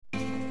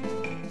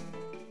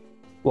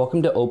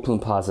Welcome to Open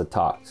Plaza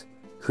Talks,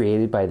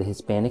 created by the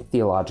Hispanic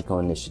Theological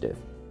Initiative.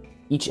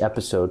 Each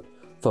episode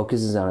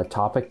focuses on a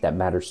topic that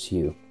matters to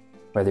you,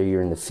 whether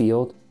you're in the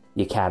field,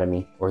 the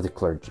academy, or the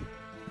clergy.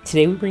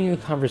 Today we bring you a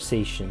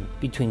conversation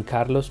between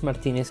Carlos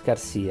Martinez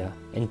Garcia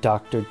and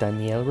Dr.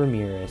 Daniel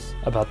Ramirez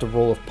about the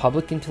role of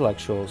public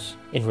intellectuals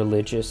in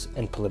religious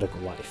and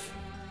political life.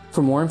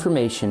 For more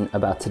information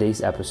about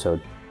today's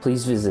episode,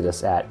 please visit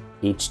us at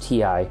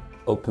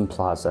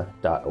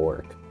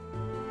htiopenplaza.org.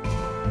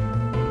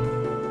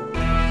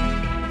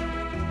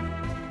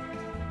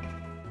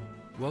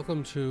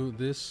 Welcome to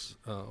this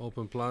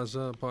Open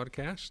Plaza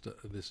podcast.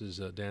 This is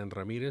Dan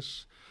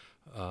Ramirez,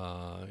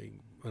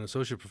 an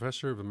associate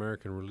professor of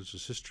American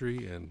religious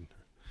history and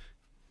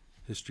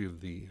history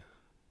of the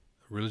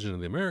religion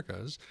of the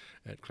Americas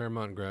at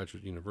Claremont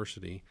Graduate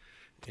University.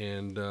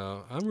 And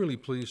I'm really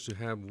pleased to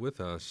have with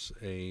us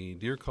a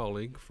dear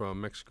colleague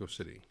from Mexico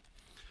City.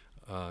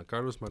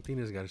 Carlos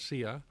Martinez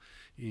Garcia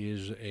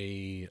is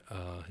a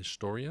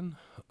historian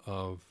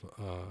of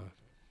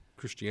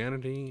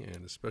Christianity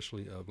and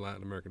especially of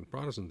Latin American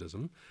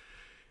Protestantism.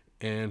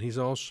 And he's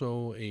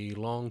also a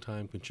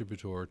longtime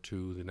contributor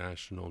to the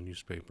national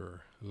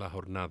newspaper La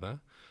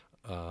Jornada,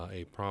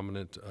 a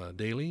prominent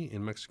daily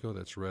in Mexico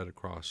that's read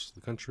across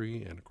the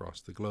country and across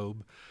the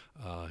globe.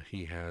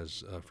 He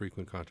has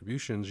frequent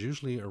contributions,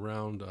 usually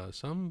around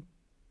some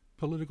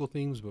political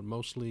themes, but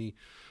mostly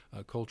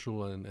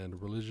cultural and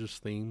religious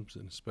themes,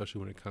 and especially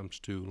when it comes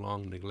to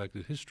long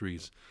neglected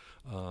histories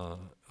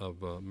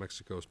of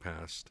Mexico's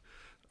past.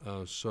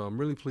 So I'm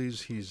really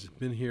pleased he's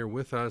been here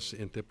with us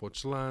in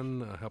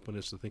Tepoztlan, helping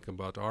us to think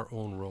about our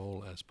own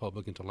role as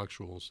public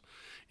intellectuals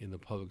in the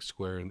public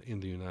square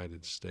in the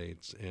United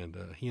States. And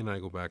he and I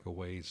go back a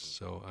ways,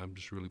 so I'm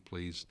just really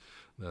pleased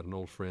that an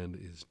old friend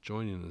is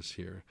joining us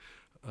here.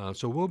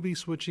 So we'll be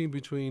switching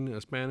between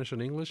Spanish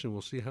and English, and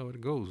we'll see how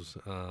it goes.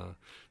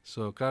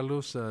 So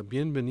Carlos,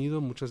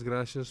 bienvenido. Muchas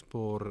gracias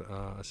por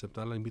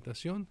aceptar la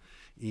invitación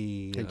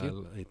y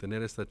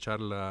tener esta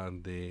charla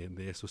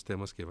de estos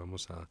temas que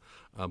vamos a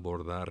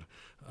abordar.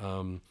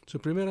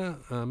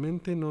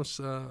 Primeramente,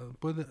 ¿nos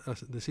puede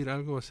decir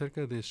algo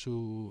acerca de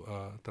su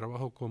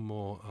trabajo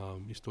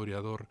como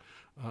historiador?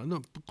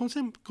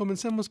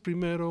 Comencemos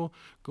primero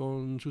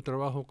con su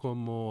trabajo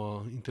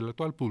como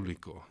intelectual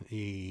público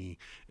y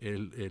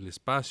el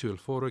espacio, el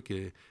foro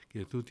que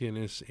tú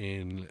tienes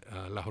en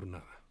La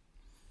Jornada.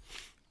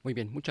 Muy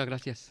bien, muchas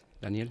gracias,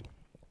 Daniel.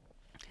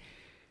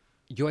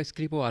 Yo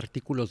escribo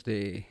artículos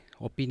de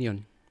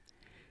opinión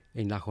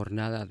en La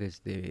Jornada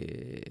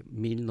desde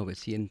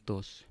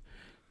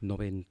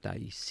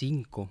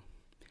 1995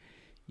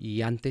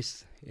 y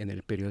antes en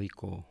el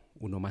periódico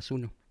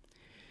 1+1.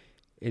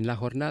 En La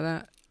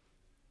Jornada,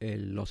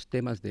 los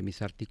temas de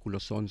mis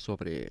artículos son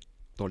sobre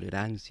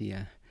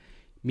tolerancia,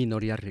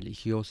 minorías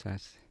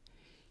religiosas,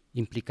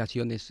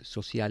 implicaciones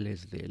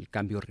sociales del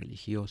cambio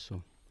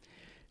religioso,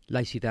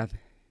 laicidad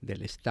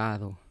del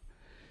Estado,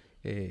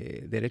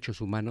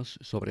 derechos humanos,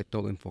 sobre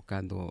todo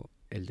enfocando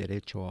el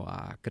derecho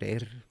a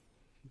creer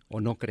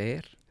o no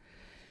creer,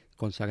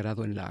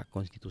 consagrado en la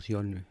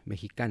Constitución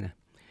mexicana,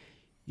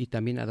 y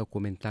también a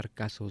documentar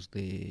casos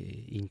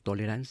de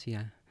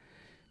intolerancia,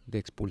 de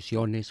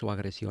expulsiones o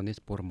agresiones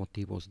por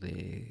motivos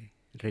de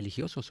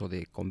religiosos o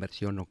de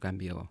conversión o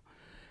cambio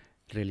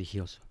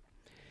religioso.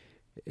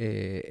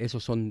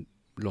 Esos son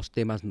los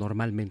temas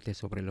normalmente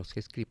sobre los que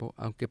escribo,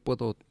 aunque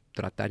puedo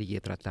tratar y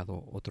he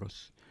tratado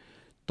otros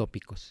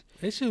tópicos.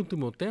 Ese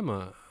último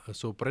tema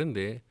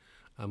sorprende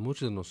a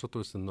muchos de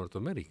nosotros en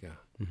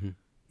Norteamérica. Uh-huh.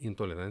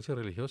 ¿Intolerancia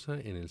religiosa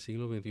en el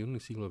siglo XXI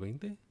y siglo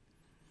XX?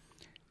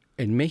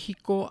 En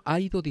México ha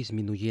ido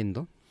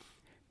disminuyendo,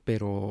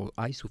 pero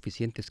hay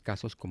suficientes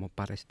casos como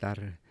para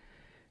estar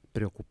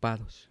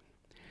preocupados.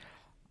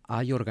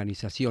 Hay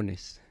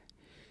organizaciones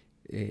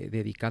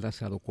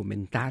dedicadas a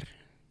documentar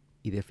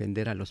y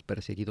defender a los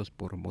perseguidos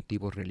por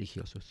motivos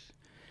religiosos,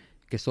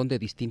 que son de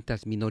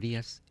distintas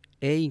minorías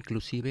e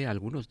inclusive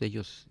algunos de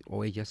ellos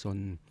o ellas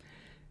son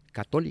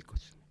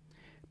católicos,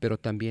 pero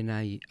también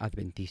hay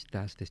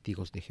adventistas,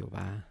 testigos de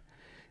Jehová,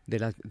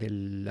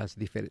 del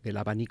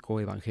abanico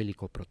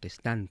evangélico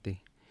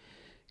protestante,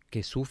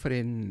 que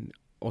sufren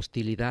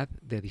hostilidad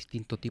de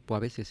distinto tipo. A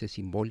veces es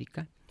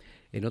simbólica,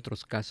 en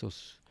otros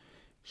casos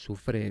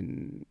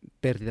sufren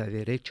pérdida de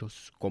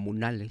derechos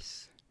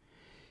comunales,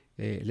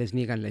 les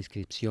niegan la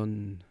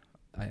inscripción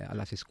a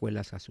las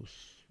escuelas a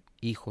sus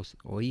hijos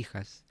o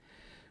hijas,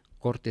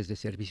 cortes de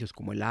servicios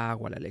como el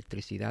agua, la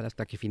electricidad,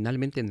 hasta que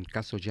finalmente, en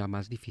casos ya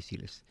más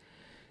difíciles,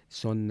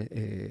 son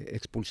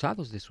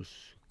expulsados de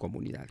sus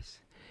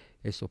comunidades.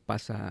 Eso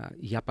pasa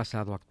y ha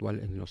pasado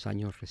en los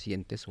años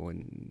recientes o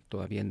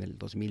todavía en el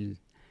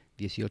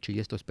 2018 y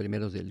estos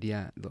primeros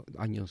días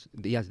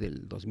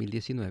del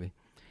 2019.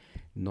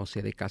 No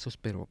sé de casos,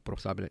 pero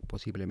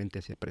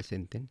posiblemente se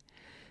presenten,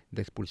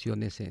 de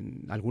expulsiones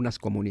en algunas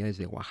comunidades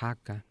de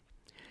Oaxaca,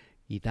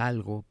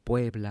 Hidalgo,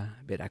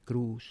 Puebla,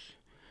 Veracruz,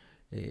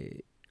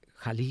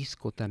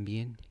 Jalisco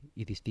también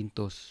y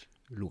distintos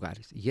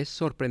lugares. Y es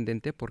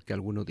sorprendente porque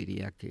alguno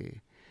diría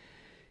que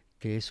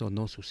eso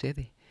no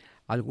sucede.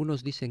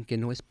 Algunos dicen que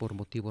no es por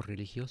motivos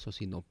religiosos,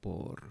 sino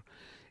por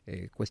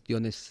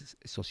cuestiones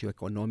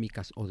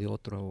socioeconómicas o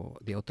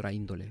de otra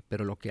índole.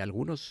 Pero lo que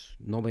algunos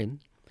no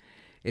ven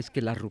es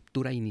que la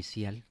ruptura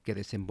inicial que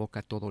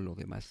desemboca todo lo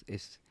demás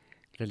es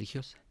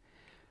religiosa.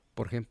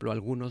 Por ejemplo,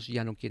 algunos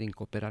ya no quieren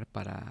cooperar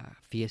para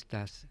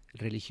fiestas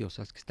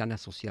religiosas que están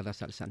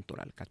asociadas al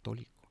santoral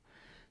católico.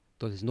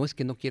 Entonces, no es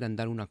que no quieran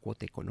dar una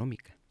cuota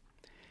económica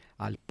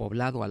al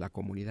poblado, a la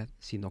comunidad,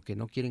 sino que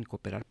no quieren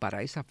cooperar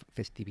para esa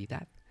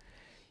festividad.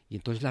 Y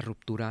entonces la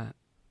ruptura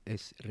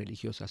es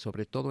religiosa,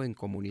 sobre todo en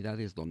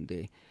comunidades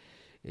donde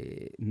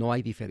no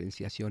hay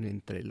diferenciación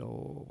entre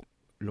lo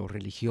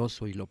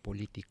religioso y lo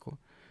político.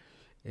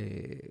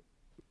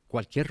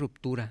 Cualquier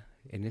ruptura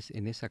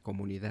en esa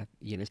comunidad,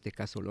 y en este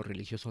caso lo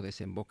religioso,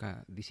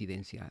 desemboca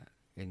disidencia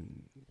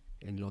en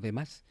lo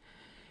demás.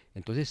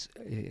 Entonces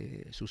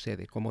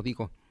sucede, como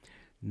digo,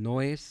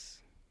 no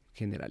es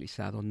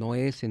generalizado, no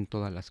es en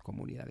todas las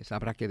comunidades,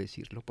 habrá que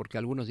decirlo, porque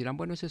algunos dirán,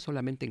 bueno, eso es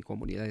solamente en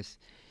comunidades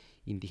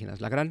indígenas.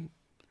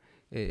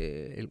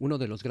 Uno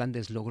de los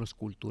grandes logros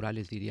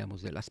culturales,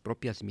 diríamos, de las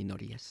propias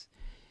minorías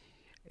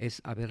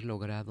es haber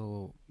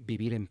logrado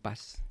vivir en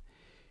paz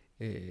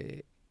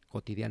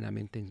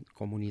cotidianamente en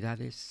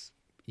comunidades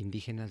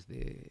indígenas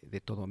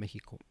de todo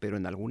México, pero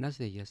en algunas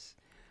de ellas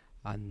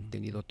han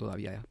tenido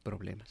todavía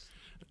problemas.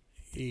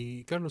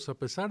 Y Carlos, a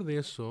pesar de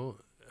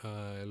eso,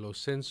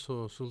 los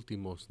censos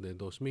últimos de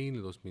 2000 y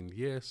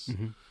 2010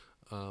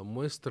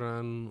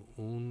 muestran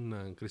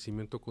un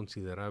crecimiento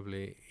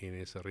considerable en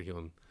esa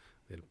región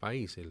del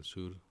país, el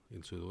sur,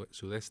 el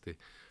sudeste,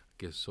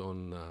 que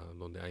son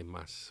donde hay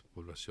más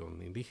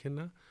población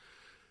indígena.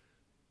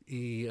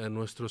 Y a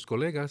nuestros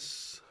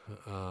colegas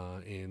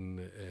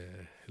en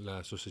la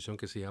asociación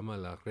que se llama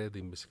la Red de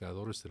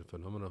Investigadores del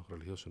Fenómeno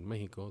Religioso en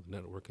México, The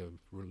Network of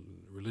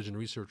Religion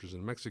Researchers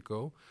in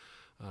Mexico,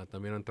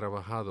 también han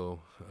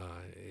trabajado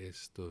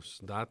estos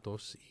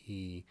datos,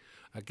 y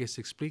aquí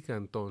se explica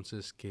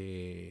entonces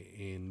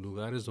que en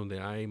lugares donde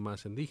hay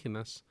más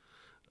indígenas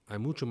hay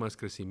mucho más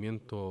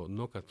crecimiento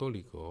no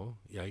católico,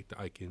 y hay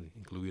que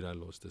incluir a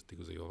los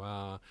testigos de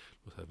Jehová,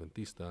 los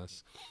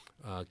adventistas,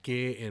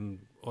 que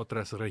en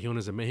otras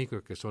regiones de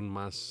México que son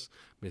más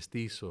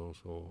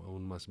mestizos o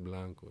aún más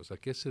blancos. ¿A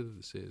qué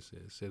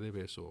se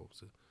debe eso?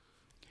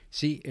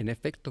 Sí, en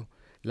efecto,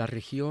 la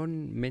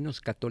región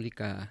menos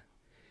católica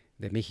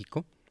de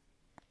México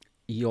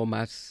y o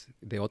más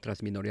de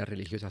otras minorías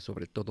religiosas,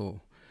 sobre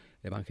todo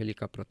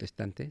evangélica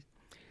protestante,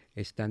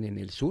 están en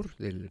el sur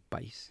del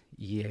país,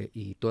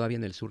 y todavía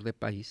en el sur del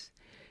país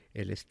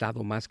el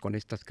estado más con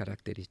estas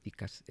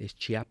características es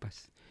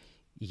Chiapas.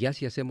 Y ya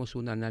si hacemos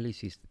un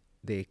análisis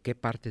de qué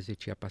partes de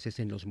Chiapas es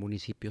en los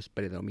municipios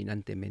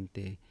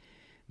predominantemente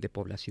de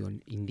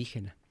población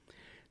indígena,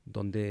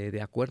 donde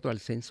de acuerdo al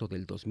censo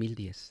del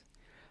 2010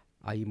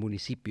 hay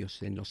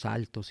municipios en los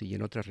Altos y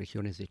en otras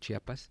regiones de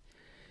Chiapas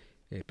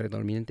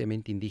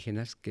predominantemente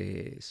indígenas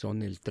que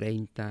son el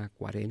 30,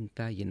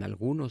 40 y en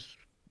algunos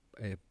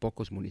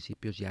pocos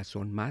municipios ya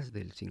son más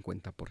del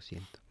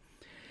 50%.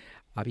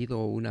 Ha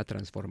habido una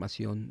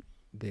transformación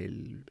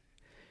del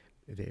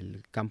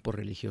campo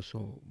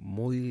religioso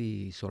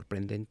muy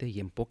sorprendente, y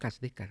en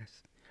pocas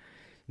décadas,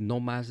 no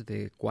más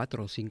de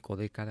 4 o 5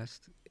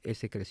 décadas,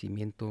 ese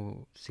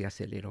crecimiento se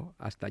aceleró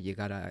hasta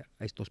llegar a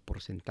estos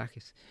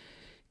porcentajes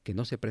que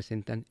no se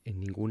presentan en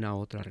ninguna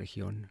otra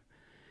región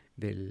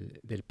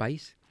del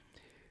país.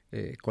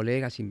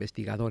 Colegas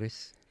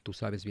investigadores, tú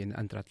sabes bien,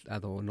 han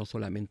tratado no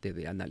solamente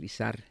de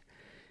analizar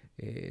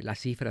las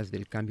cifras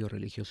del cambio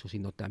religioso,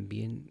 sino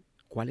también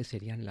cuáles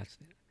serían las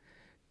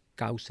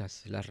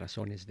causas, las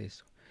razones de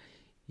eso.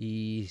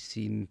 Y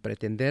sin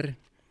pretender,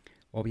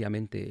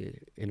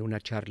 obviamente, en una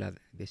charla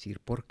decir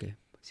por qué,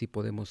 sí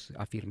podemos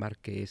afirmar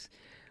que es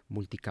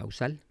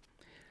multicausal,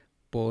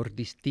 por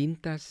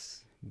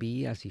distintas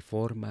vías y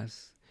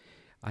formas,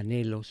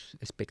 anhelos,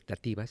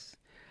 expectativas,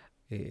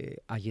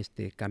 hay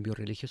este cambio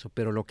religioso.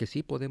 Pero lo que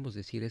sí podemos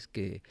decir es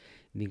que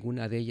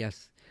ninguna de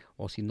ellas,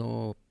 o si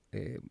no,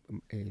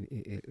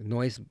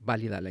 no es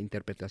válida la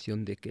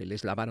interpretación de que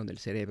les lavaron el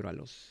cerebro a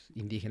los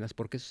indígenas,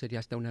 porque eso sería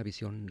hasta una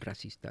visión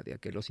racista, de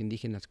que los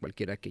indígenas,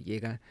 cualquiera que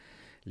llega,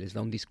 les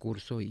da un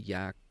discurso y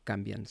ya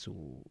cambian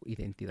su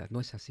identidad. No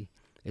es así,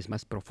 es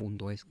más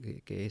profundo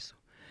que eso.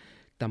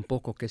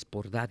 Tampoco que es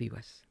por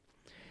dádivas,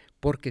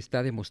 porque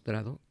está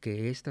demostrado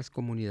que estas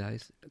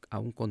comunidades,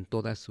 aun con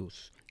todas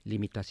sus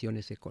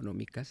limitaciones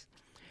económicas,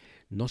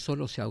 no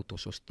solo se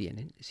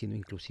autosostienen, sino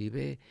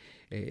inclusive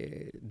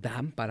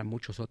dan para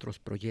muchos otros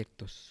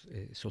proyectos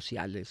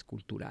sociales,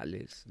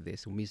 culturales, de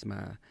su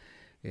misma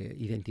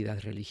identidad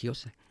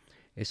religiosa.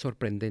 Es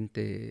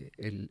sorprendente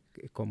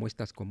cómo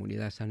estas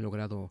comunidades han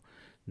logrado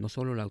no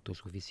solo la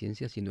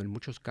autosuficiencia, sino en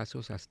muchos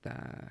casos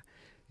hasta,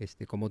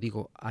 como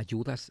digo,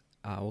 ayudas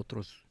a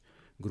otros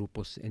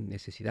grupos en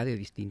necesidad de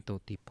distinto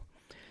tipo.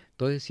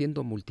 Entonces,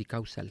 siendo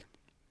multicausal,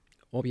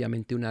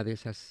 obviamente una de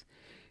esas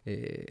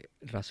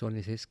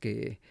razones es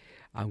que,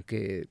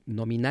 aunque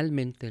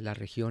nominalmente la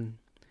región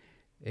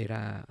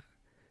era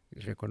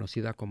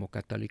reconocida como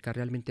católica,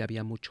 realmente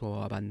había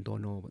mucho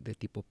abandono de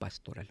tipo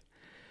pastoral.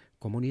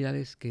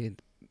 comunidades que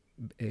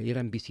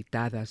eran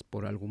visitadas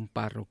por algún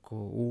párroco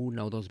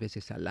 1 o 2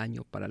 veces al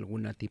año para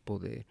algún tipo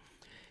de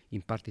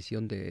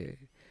impartición de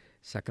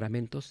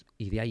sacramentos,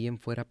 y de ahí en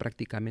fuera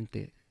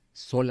prácticamente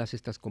solas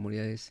estas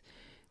comunidades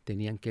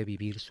tenían que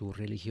vivir su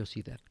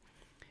religiosidad.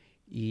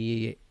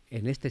 Y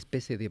en esta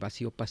especie de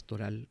vacío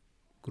pastoral,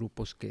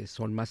 grupos que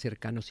son más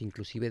cercanos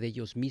inclusive de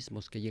ellos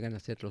mismos, que llegan a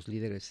ser los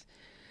líderes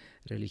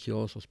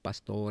religiosos,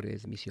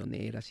 pastores,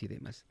 misioneras y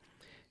demás,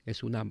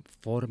 es una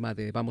forma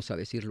de, vamos a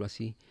decirlo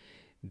así,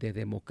 de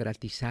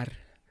democratizar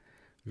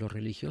lo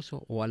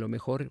religioso, o a lo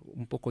mejor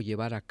un poco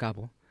llevar a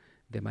cabo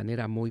de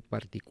manera muy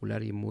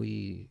particular y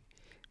muy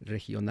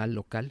regional,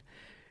 local,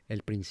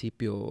 el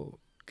principio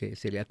que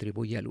se le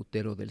atribuye a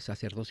Lutero del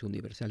sacerdocio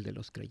universal de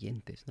los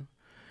creyentes, ¿no?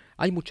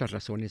 Hay muchas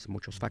razones,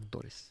 muchos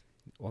factores.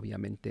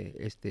 Obviamente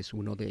este es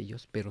uno de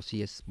ellos, pero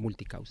sí es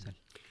multicausal.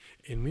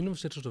 En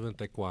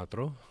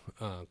 1994,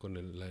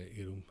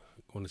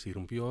 cuando se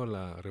irrumpió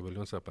la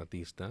rebelión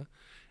zapatista,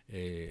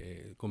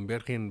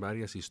 convergen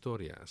varias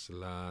historias,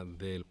 la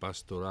del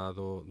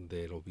pastorado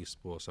del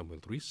obispo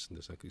Samuel Ruiz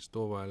de San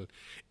Cristóbal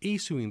y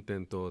su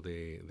intento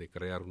de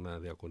crear una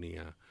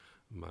diaconía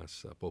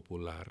más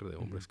popular de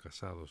hombres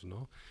casados,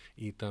 ¿no?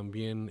 Y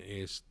también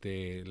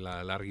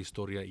la larga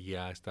historia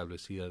ya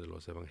establecida de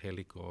los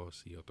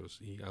evangélicos y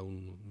otros, y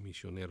aún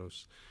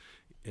misioneros.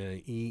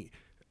 Y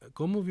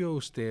 ¿cómo vio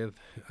usted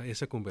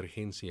esa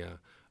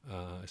convergencia,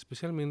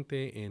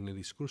 especialmente en el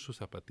discurso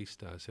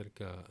zapatista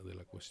acerca de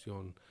la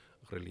cuestión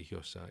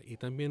religiosa, y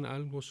también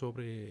algo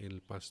sobre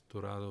el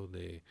pastorado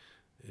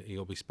y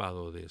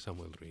obispado de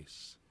Samuel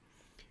Ruiz?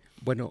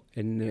 Bueno,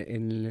 en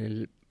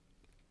el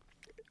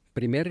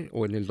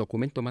en el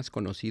documento más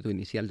conocido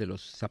inicial de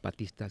los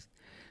zapatistas,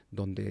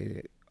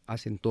 donde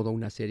hacen toda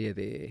una serie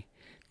de,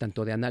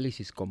 tanto de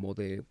análisis como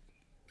de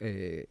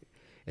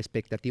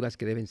expectativas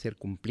que deben ser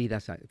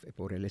cumplidas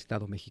por el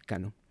Estado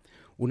mexicano,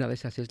 una de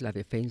esas es la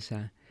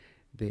defensa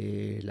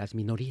de las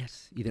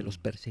minorías y de los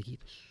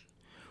perseguidos.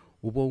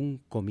 Hubo un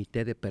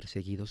comité de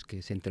perseguidos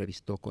que se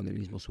entrevistó con el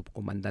mismo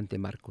subcomandante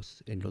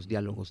Marcos en los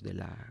diálogos de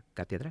la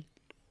catedral.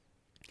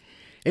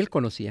 Él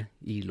conocía,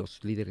 y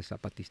los líderes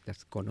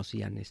zapatistas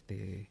conocían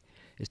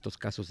estos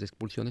casos de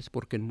expulsiones,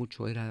 porque en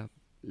mucho era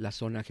la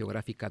zona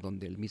geográfica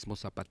donde el mismo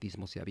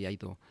zapatismo se había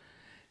ido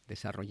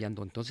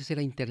desarrollando. Entonces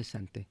era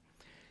interesante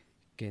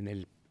que en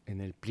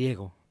el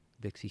pliego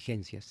de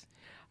exigencias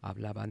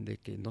hablaban de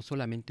que no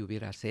solamente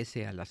hubiera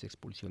cese a las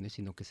expulsiones,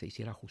 sino que se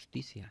hiciera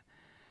justicia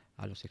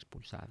a los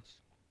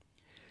expulsados.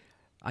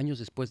 Años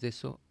después de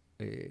eso,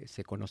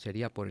 se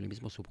conocería por el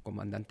mismo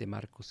subcomandante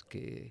Marcos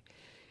que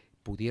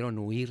pudieron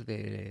huir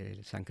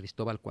de San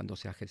Cristóbal cuando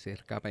se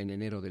acercaba en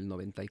enero del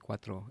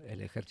 94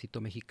 el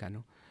ejército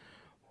mexicano,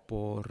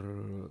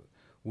 por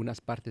unas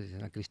partes de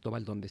San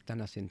Cristóbal donde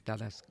están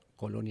asentadas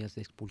colonias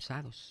de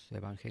expulsados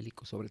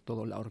evangélicos, sobre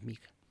todo La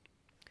Hormiga.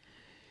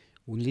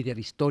 Un líder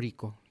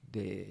histórico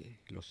de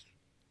los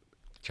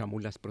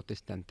chamulas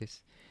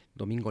protestantes,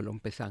 Domingo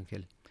López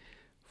Ángel,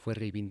 fue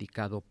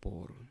reivindicado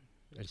por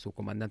el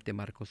subcomandante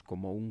Marcos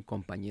como un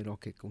compañero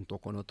que junto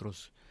con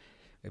otros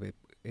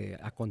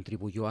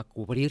contribuyó a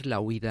cubrir la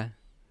huida,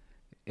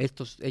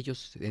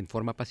 ellos en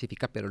forma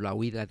pacífica, pero la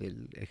huida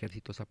del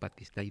ejército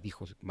zapatista, y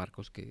dijo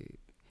Marcos que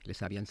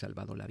les habían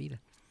salvado la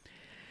vida.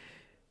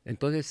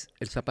 Entonces,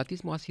 el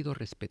zapatismo ha sido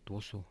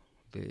respetuoso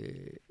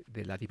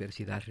de la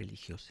diversidad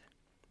religiosa.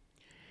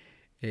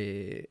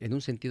 En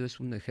un sentido es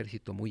un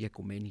ejército muy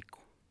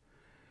ecuménico.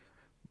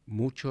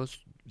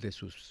 Muchos de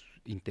sus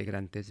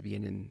integrantes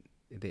vienen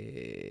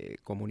de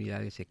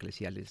comunidades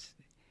eclesiales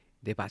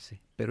de base,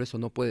 pero eso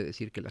no puede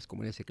decir que las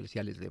comunidades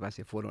eclesiales de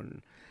base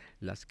fueron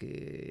las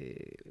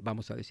que,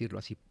 vamos a decirlo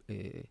así,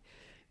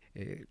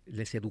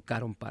 les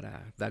educaron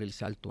para dar el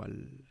salto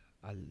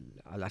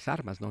a las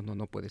armas.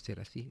 No puede ser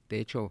así. De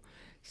hecho,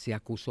 se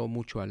acusó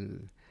mucho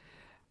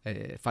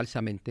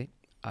falsamente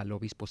al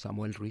obispo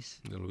Samuel Ruiz,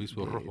 el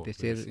obispo rojo,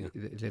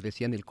 le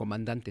decían el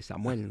comandante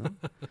Samuel, ¿no?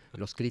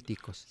 Los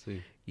críticos.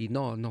 Sí. Y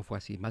no fue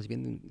así. Más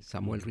bien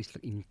Samuel Ruiz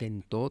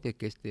intentó de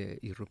que esta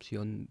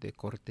irrupción de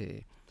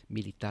corte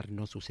militar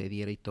no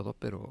sucediera y todo,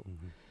 pero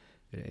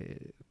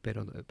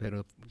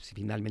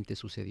finalmente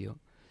sucedió,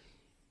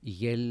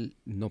 y él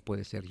no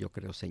puede ser, yo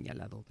creo,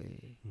 señalado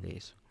de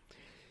eso.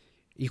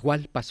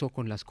 Igual pasó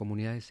con las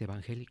comunidades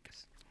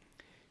evangélicas.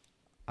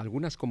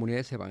 Algunas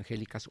comunidades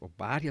evangélicas, o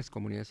varias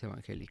comunidades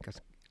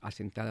evangélicas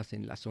asentadas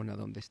en la zona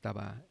donde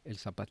estaba el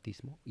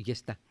zapatismo, y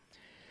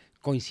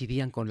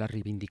coincidían con las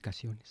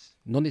reivindicaciones,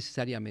 no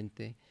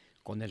necesariamente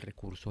con el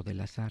recurso de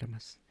las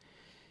armas.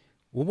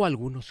 Hubo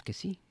algunos que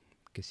sí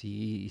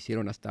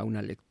hicieron hasta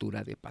una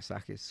lectura de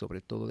pasajes,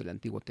 sobre todo del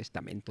Antiguo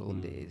Testamento,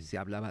 donde se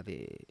hablaba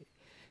de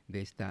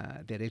este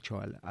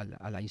derecho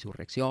a la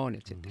insurrección,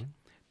 etc.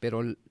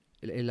 Pero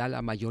el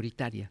ala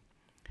mayoritaria,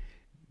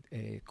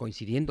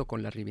 coincidiendo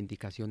con las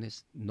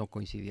reivindicaciones, no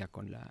coincidía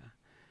con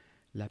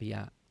la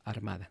vía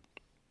armada.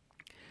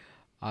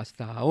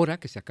 Hasta ahora,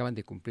 que se acaban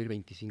de cumplir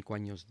 25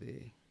 años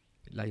de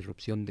la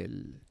irrupción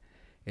del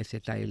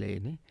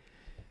EZLN,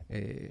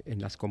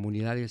 en las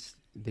comunidades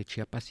de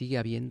Chiapas sigue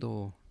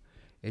habiendo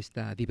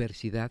esta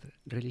diversidad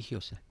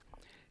religiosa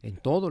en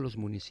todos los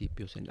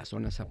municipios, en las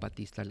zonas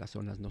zapatistas, las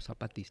zonas no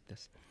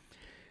zapatistas,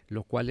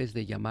 lo cual es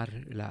de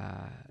llamar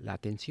la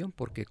atención,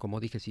 porque como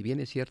dije, si bien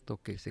es cierto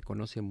que se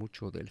conoce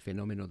mucho del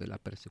fenómeno de la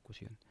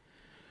persecución,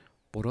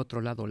 por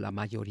otro lado, la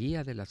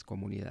mayoría de las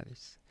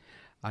comunidades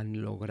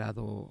han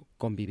logrado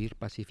convivir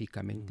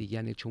pacíficamente y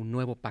han hecho un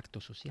nuevo pacto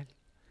social.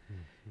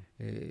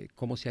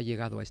 ¿Cómo se ha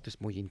llegado a esto?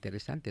 Es muy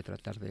interesante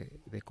tratar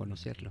de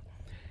conocerlo.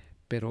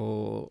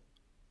 Pero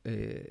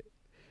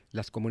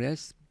las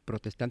comunidades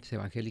protestantes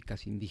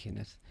evangélicas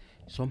indígenas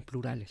son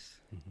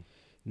plurales.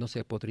 No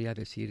se podría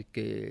decir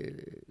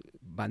que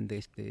van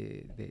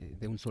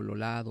de un solo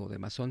lado,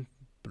 demás, son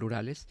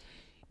plurales,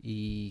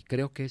 y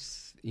creo que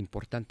es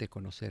importante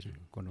conocer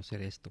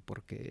esto,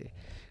 porque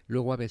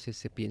luego a veces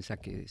se piensa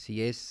que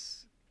si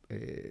es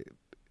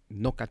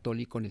no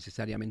católico,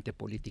 necesariamente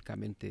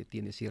políticamente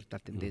tiene cierta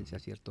tendencia,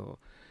 cierta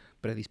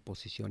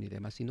predisposición y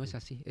demás, y no es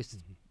así.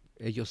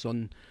 Ellos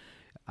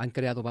han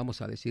creado,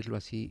 vamos a decirlo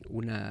así,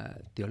 una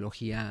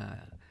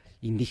teología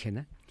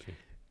indígena,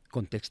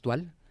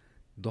 contextual,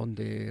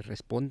 donde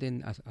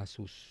responden a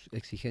sus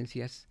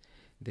exigencias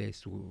de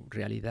su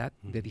realidad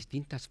de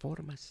distintas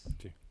formas.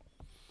 Sí.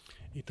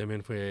 Y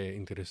también fue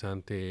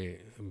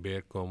interesante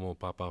ver cómo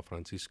Papa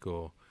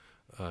Francisco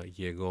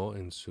llegó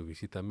en su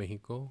visita a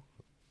México,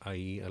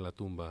 ahí a la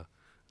tumba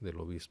del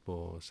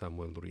obispo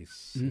Samuel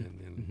Ruiz,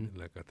 en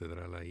la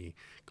catedral, ahí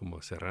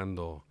como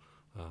cerrando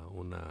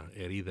una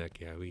herida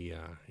que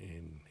había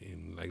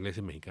en la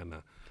iglesia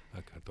mexicana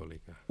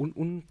católica.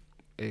 Un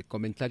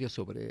comentario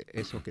sobre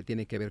eso que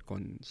tiene que ver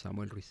con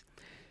Samuel Ruiz.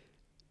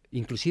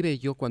 Inclusive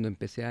yo, cuando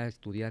empecé a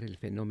estudiar el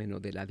fenómeno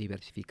de la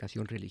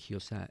diversificación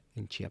religiosa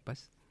en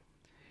Chiapas,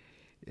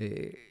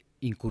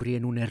 incurrí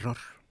en un error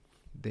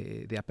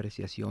de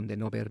apreciación, de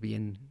no ver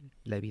bien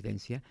la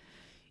evidencia,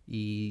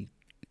 y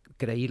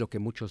creí lo que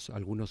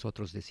algunos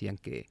otros decían,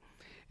 que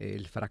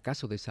el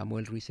fracaso de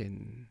Samuel Ruiz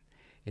en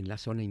la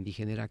zona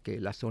indígena era que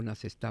la zona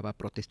se estaba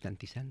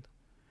protestantizando,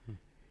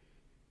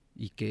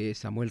 y que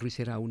Samuel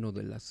Ruiz era uno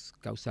de las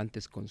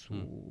causantes con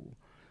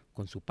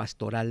su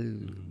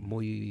pastoral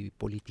muy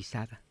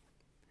politizada,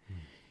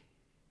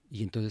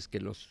 y entonces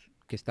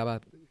que estaba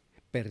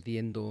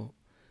perdiendo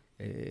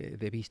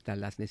de vista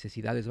las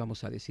necesidades,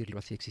 vamos a decirlo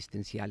así,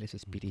 existenciales,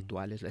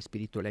 espirituales, la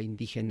espiritualidad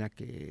indígena,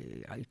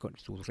 que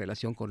su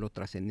relación con lo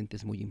trascendente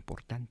es muy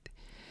importante,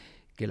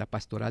 que la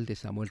pastoral de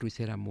Samuel Ruiz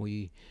era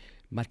muy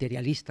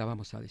materialista,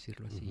 vamos a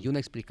decirlo así. Y una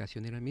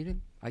explicación era,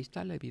 miren, ahí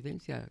está la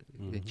evidencia,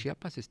 de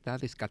Chiapas está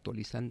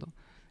descatolizando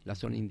la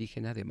zona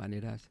indígena de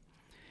maneras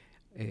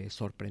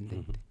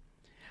sorprendente.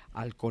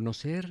 Al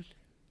conocer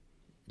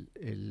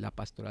la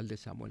pastoral de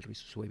Samuel Ruiz,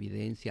 su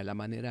evidencia, la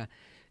manera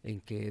en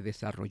que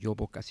desarrolló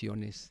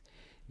vocaciones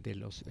de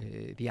los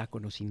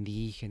diáconos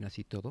indígenas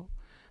y todo,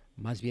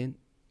 más bien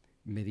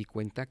me di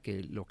cuenta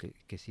que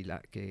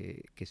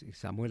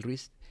Samuel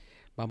Ruiz,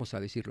 vamos a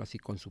decirlo así,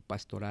 con su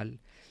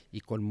pastoral y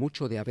con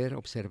mucho de haber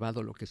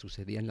observado lo que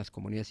sucedía en las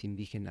comunidades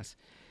indígenas,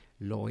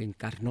 lo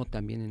encarnó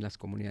también en las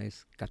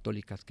comunidades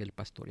católicas que él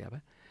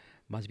pastoreaba.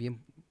 Más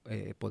bien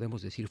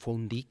podemos decir fue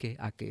un dique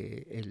a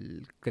que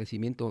el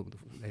crecimiento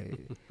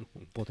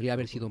podría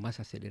haber sido más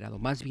acelerado.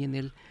 Más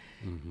bien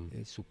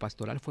su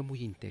pastoral fue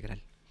muy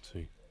integral.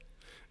 Sí,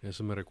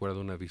 eso me recuerda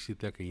a una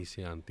visita que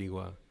hice a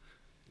Antigua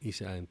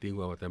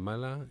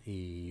Guatemala,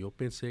 y yo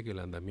pensé que el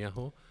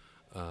andamiajo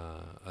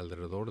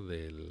alrededor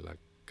de la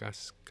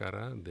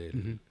cáscara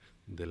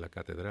de la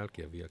catedral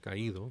que había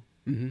caído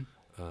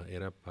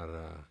era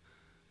para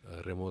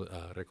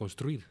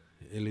reconstruir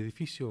el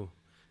edificio.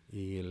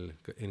 Y el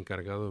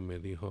encargado me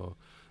dijo,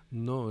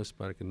 no, es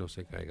para que no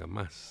se caiga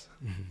más.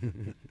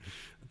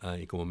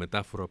 Y como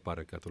metáfora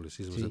para el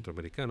catolicismo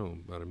centroamericano,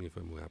 para mí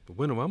fue muy apto.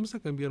 Bueno, vamos a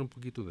cambiar un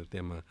poquito de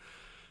tema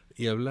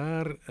y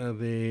hablar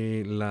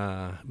de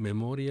la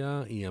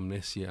memoria y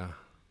amnesia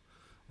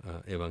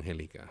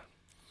evangélica.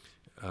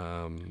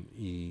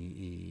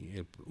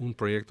 Un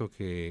proyecto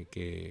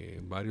que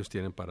varios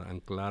tienen para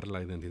anclar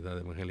la identidad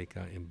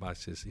evangélica en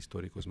bases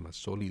históricos más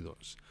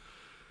sólidos.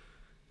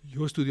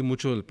 Yo estudié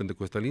mucho el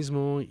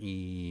pentecostalismo,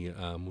 y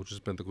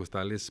muchos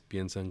pentecostales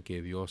piensan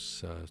que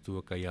Dios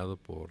estuvo callado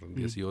por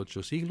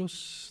 18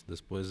 siglos,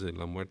 después de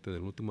la muerte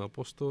del último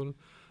apóstol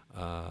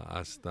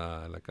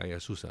hasta la calle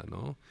Azusa,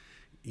 ¿no?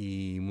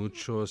 Y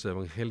muchos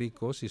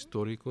evangélicos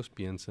históricos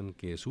piensan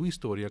que su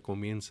historia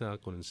comienza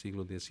con el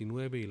siglo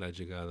XIX y la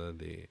llegada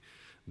de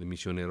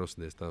misioneros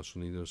de Estados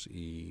Unidos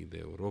y de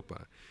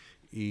Europa.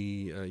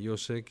 Y yo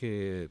sé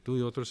que tú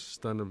y otros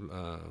están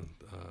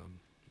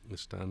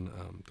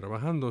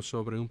trabajando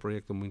sobre un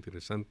proyecto muy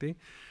interesante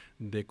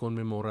de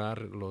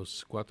conmemorar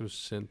los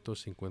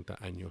 450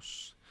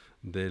 años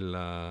de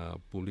la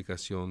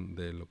publicación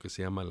de lo que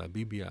se llama la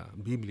Biblia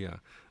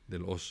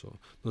del oso.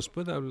 ¿Nos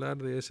puede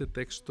hablar de ese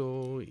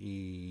texto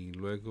y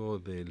luego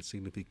del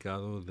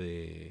significado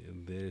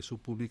de su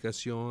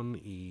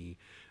publicación y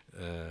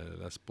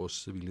las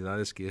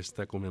posibilidades que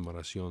esta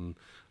conmemoración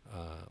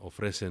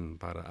ofrecen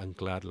para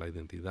anclar la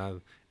identidad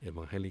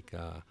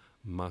evangélica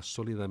más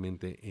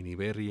sólidamente en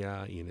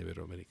Iberia y en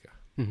Iberoamérica?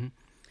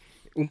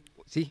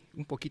 Sí,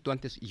 un poquito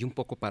antes y un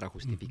poco para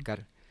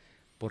justificar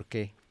por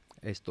qué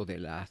esto de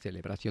la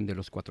celebración de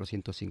los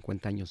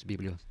 450 años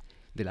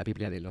de la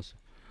Biblia del Oso.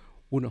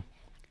 Uno,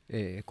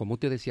 como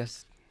te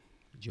decías,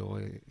 yo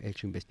he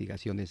hecho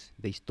investigaciones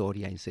de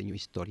historia, enseño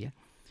historia.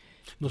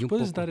 ¿Nos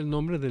puedes dar el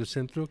nombre del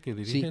centro que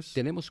diriges? Sí,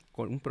 tenemos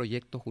un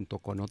proyecto junto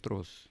con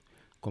otros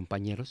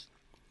compañeros,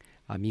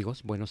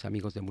 amigos, buenos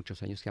amigos de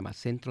muchos años, que se llama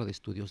Centro de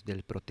Estudios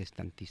del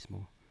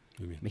Protestantismo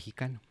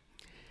Mexicano.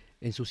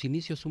 En sus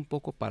inicios, un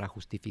poco para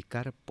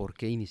justificar por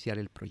qué iniciar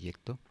el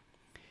proyecto,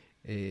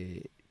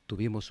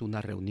 tuvimos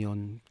una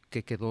reunión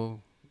que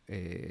quedó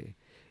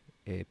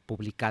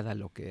publicada,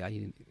 lo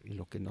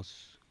que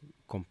nos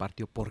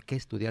compartió por qué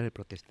estudiar el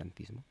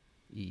protestantismo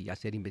y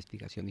hacer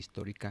investigación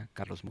histórica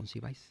Carlos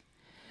Monsiváis.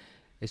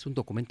 Es un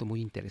documento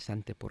muy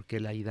interesante porque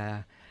él ahí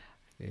da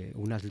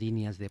unas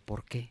líneas de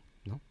por qué,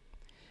 ¿no?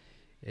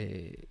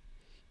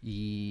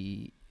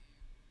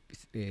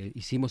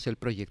 Hicimos el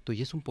proyecto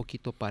y es un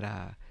poquito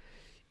para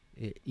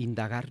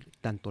indagar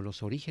tanto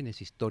los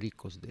orígenes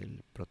históricos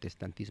del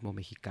protestantismo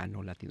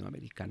mexicano,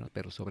 latinoamericano,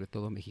 pero sobre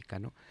todo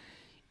mexicano,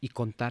 y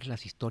contar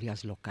las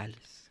historias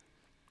locales.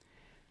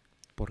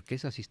 Porque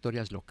esas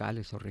historias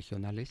locales o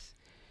regionales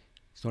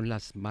son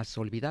las más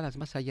olvidadas,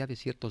 más allá de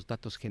ciertos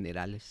datos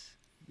generales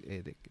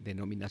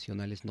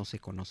denominacionales no se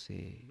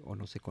conoce o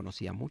no se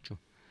conocía mucho.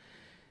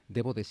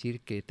 Debo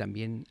decir que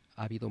también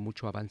ha habido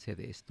mucho avance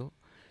de esto,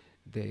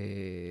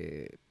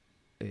 de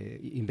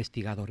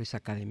investigadores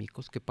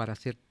académicos que para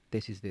hacer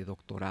tesis de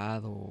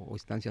doctorado o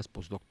estancias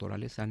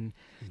postdoctorales han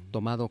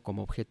tomado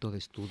como objeto de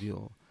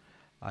estudio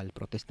al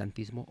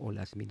protestantismo o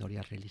las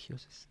minorías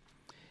religiosas.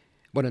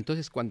 Bueno,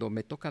 entonces cuando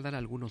me toca dar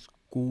algunos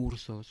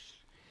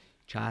cursos,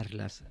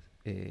 charlas,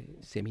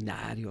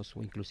 seminarios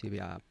o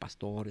inclusive a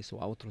pastores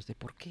o a otros de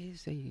por qué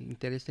se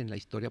interesa en la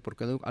historia,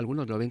 porque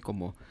algunos lo ven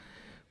como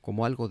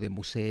algo de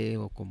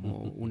museo, como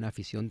una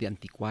afición de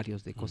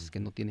anticuarios, de cosas que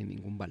no tienen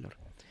ningún valor.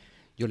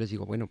 Yo les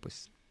digo, bueno,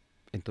 pues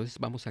entonces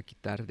vamos a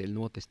quitar del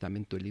Nuevo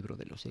Testamento el libro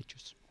de los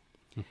Hechos,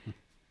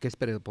 que es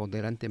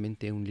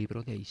preponderantemente un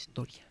libro de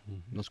historia.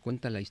 Nos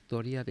cuenta la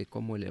historia de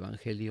cómo el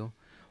Evangelio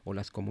o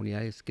las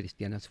comunidades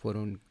cristianas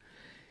fueron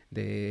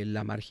de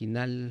la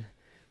marginal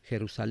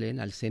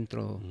Jerusalén al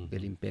centro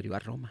del imperio, a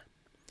Roma.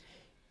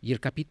 Y el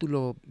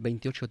capítulo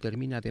 28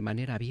 termina de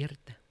manera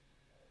abierta,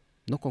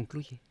 no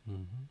concluye.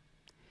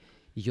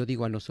 Y yo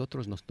digo, a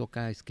nosotros nos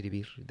toca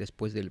escribir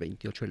después del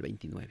 28 el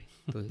 29.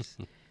 Entonces,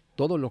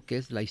 todo lo que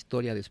es la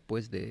historia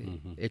después de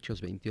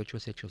Hechos 28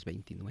 es Hechos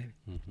 29.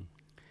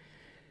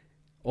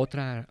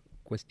 Otra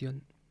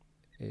cuestión,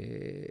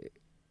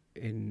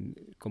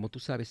 como tú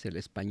sabes, el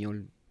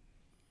español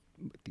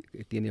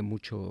tiene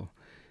mucho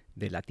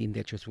de latín,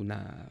 de hecho es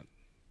una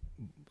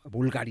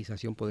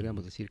vulgarización,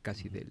 podríamos decir,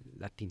 casi del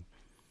latín.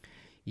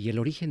 Y el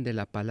origen de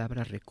la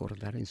palabra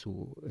recordar en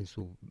su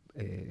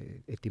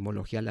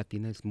etimología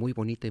latina es muy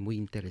bonita y muy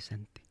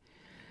interesante.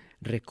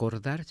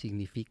 Recordar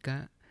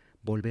significa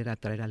volver a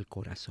traer al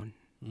corazón.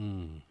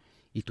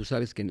 Y tú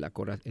sabes que en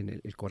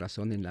el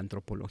corazón, en la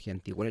antropología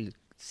antigua, era el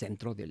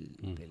centro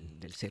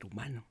del ser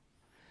humano.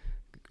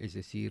 Es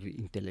decir,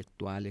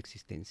 intelectual,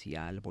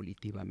 existencial,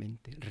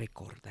 volitivamente.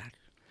 Recordar.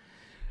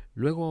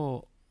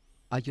 Luego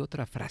hay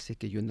otra frase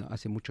que yo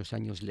hace muchos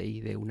años leí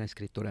de una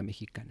escritora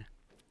mexicana,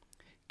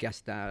 que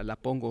hasta la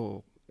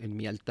pongo en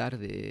mi altar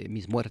de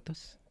mis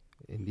muertos,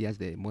 en Días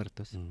de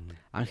Muertos,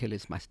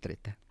 Ángeles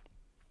Mastretta.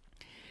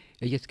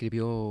 Ella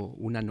escribió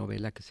una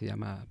novela que se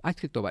llama, ha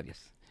escrito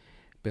varias,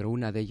 pero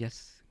una de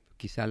ellas,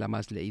 quizá la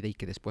más leída y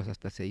que después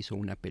hasta se hizo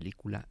una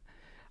película,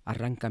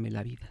 Arráncame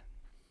la vida.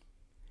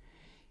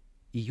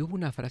 Y hubo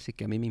una frase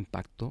que a mí me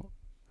impactó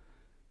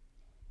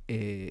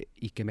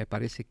y que me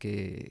parece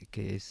que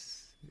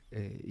es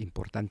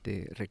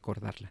importante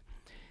recordarla.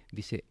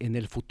 Dice, en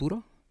el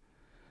futuro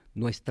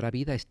nuestra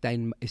vida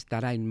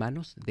estará en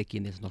manos de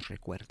quienes nos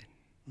recuerden.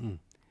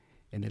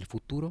 En el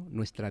futuro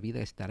nuestra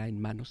vida estará en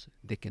manos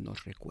de que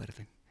nos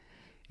recuerden.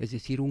 Es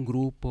decir, un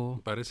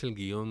grupo... Parece el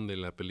guión de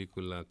la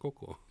película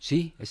Coco.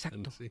 Sí,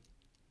 exacto. Sí.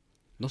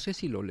 No sé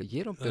si lo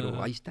leyeron,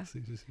 pero ahí está.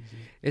 Sí.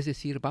 Es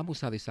decir,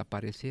 vamos a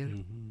desaparecer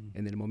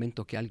en el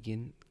momento que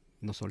alguien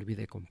nos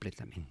olvide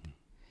completamente.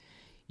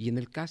 Y en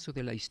el caso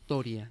de la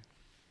historia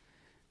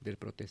del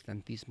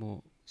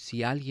protestantismo,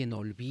 si alguien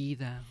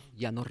olvida,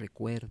 ya no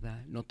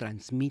recuerda, no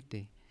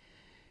transmite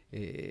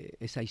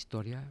esa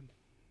historia,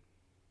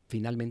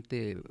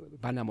 finalmente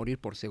van a morir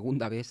por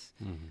segunda vez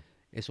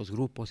esos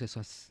grupos,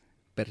 esas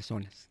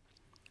personas.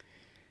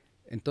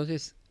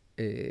 Entonces,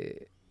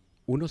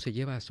 uno se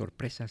lleva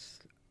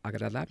sorpresas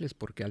agradables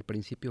porque al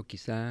principio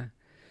quizá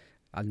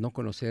al no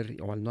conocer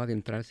o al no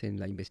adentrarse en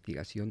la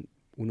investigación,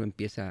 uno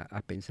empieza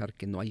a pensar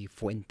que no hay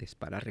fuentes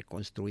para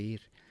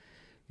reconstruir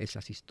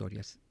esas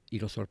historias. Y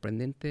lo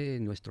sorprendente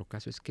en nuestro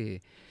caso es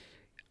que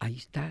ahí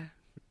está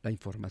la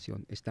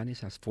información, están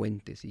esas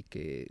fuentes y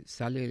que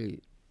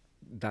salen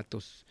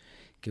datos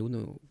que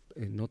uno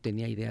no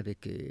tenía idea de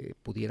que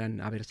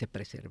pudieran haberse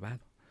preservado.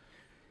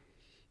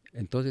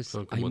 Entonces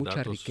hay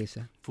mucha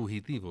riqueza.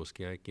 Fugitivos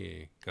que hay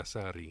que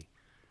cazar y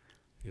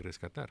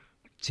rescatar.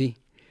 Sí,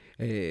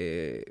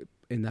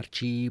 en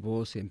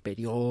archivos, en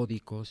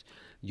periódicos.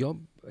 Yo,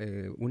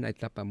 una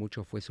etapa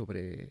mucho fue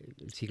sobre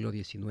el siglo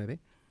XIX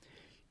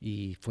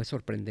y fue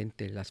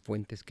sorprendente las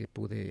fuentes que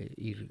pude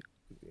ir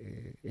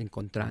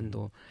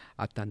encontrando,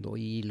 atando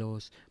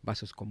hilos,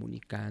 vasos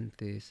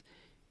comunicantes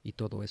y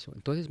todo eso.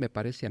 Entonces me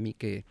parece a mí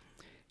que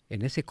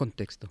en ese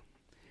contexto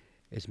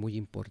es muy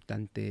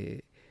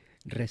importante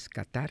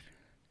rescatar,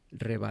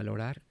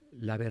 revalorar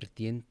la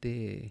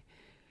vertiente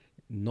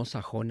no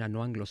sajona,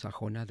 no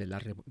anglosajona de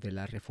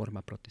la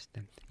reforma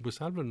protestante.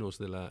 Pues háblanos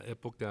de la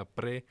época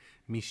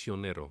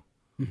pre-misionero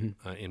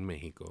en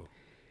México.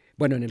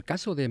 Bueno, en el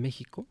caso de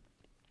México,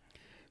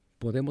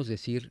 podemos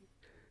decir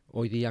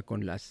hoy día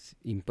con las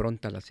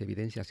improntas, las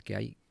evidencias que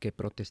hay, que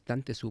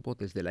protestantes hubo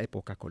desde la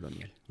época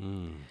colonial,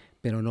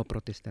 pero no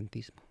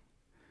protestantismo.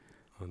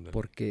 Ándale.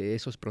 Porque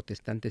esos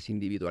protestantes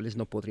individuales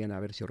no podrían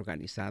haberse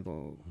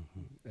organizado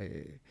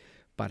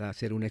para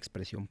hacer una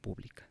expresión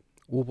pública.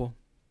 Hubo,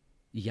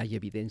 y hay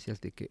evidencias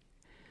de que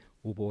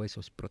hubo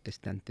esos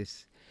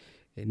protestantes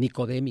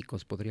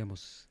nicodémicos,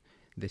 podríamos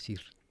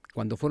decir.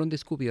 Cuando fueron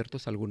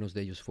descubiertos, algunos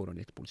de ellos fueron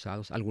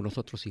expulsados, algunos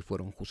otros sí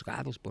fueron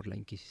juzgados por la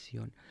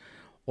Inquisición.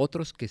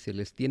 Otros que se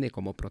les tiene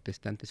como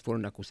protestantes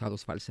fueron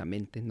acusados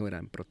falsamente, no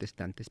eran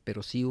protestantes,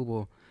 pero sí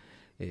hubo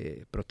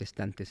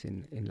protestantes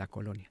en la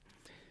colonia.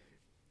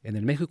 En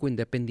el México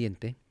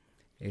independiente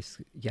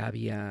ya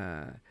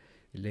había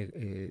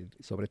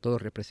sobre todo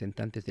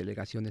representantes de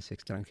delegaciones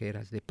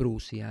extranjeras de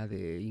Prusia,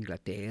 de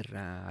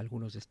Inglaterra,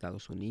 algunos de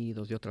Estados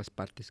Unidos, de otras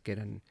partes que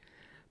eran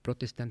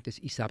protestantes,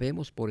 y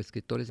sabemos por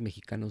escritores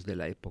mexicanos de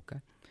la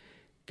época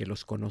que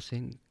los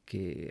conocen,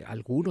 que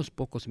algunos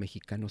pocos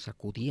mexicanos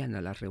acudían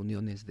a las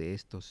reuniones de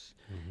estos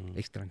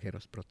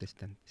extranjeros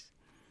protestantes.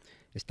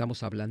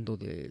 Estamos hablando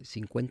de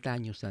 50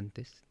 años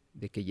antes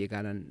de que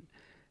llegaran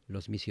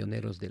los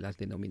misioneros de las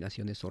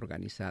denominaciones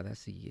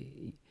organizadas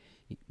y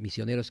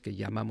misioneros que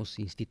llamamos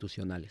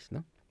institucionales,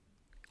 ¿no?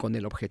 Con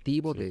el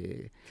objetivo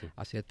de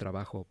hacer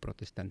trabajo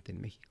protestante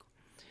en México.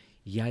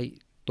 Y hay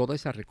toda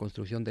esa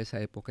reconstrucción de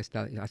esa época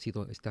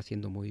está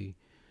siendo muy,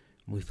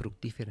 muy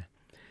fructífera.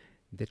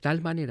 De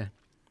tal manera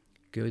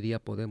que hoy día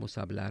podemos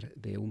hablar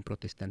de un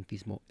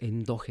protestantismo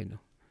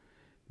endógeno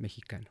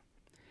mexicano.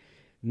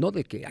 No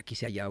de que aquí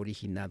se haya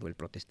originado el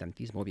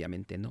protestantismo,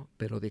 obviamente no,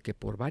 pero de que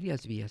por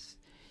varias vías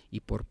y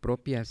por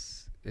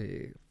propias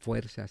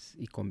fuerzas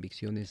y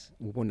convicciones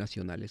hubo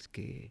nacionales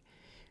que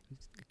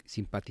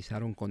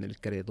simpatizaron con el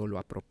credo, lo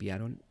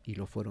apropiaron y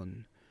lo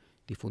fueron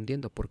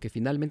difundiendo, porque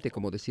finalmente,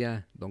 como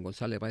decía don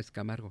Gonzalo Báez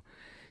Camargo,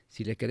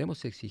 si le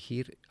queremos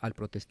exigir al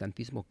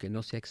protestantismo que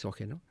no sea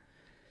exógeno,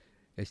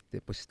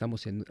 pues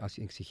estamos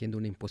exigiendo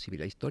una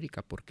imposibilidad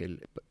histórica, porque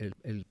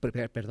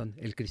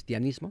el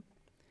cristianismo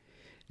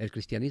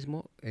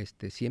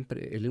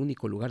siempre, el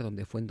único lugar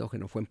donde fue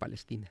endógeno fue en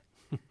Palestina.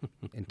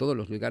 En todos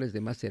los lugares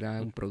demás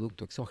será un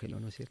producto exógeno,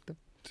 ¿no es cierto?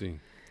 Sí.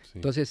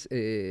 Entonces,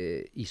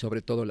 y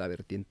sobre todo la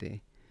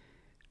vertiente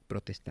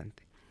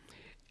protestante.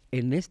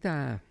 En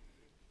esta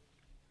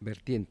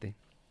vertiente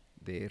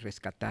de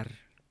rescatar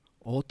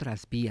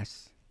otras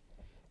vías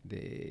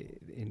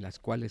en las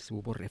cuales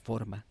hubo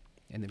reforma,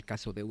 en el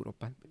caso de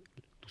Europa,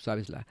 tú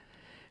sabes, la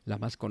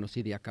más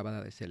conocida y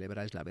acabada de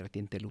celebrar es la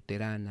vertiente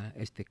luterana.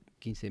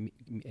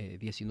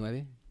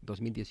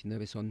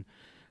 2019 son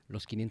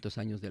los 500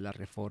 años de la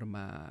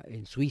Reforma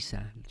en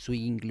Suiza, el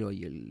Zwinglio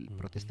y el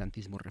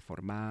protestantismo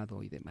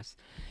reformado y demás.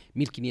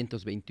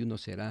 1521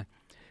 será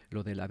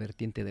lo de la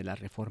vertiente de la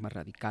Reforma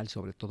radical,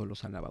 sobre todo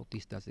los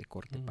anabautistas de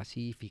corte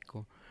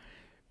pacífico.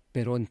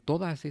 Pero en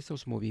todos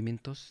esos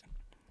movimientos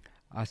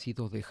ha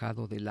sido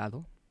dejado de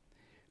lado,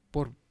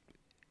 por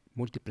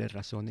múltiples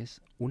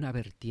razones, una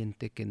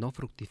vertiente que no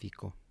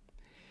fructificó,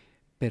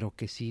 pero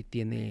que sí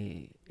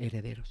tiene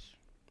herederos,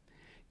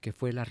 que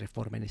fue la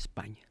Reforma en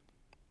España.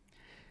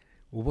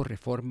 Hubo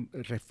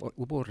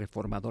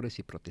reformadores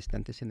y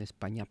protestantes en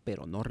España,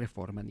 pero no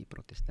reforma ni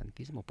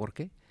protestantismo. ¿Por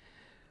qué?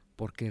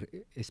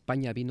 Porque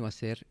España vino a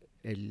ser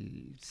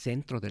el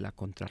centro de la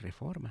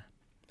contrarreforma.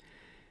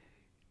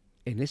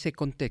 En ese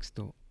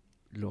contexto,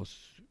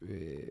 los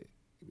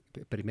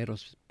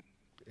primeros,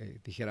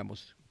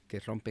 dijéramos, que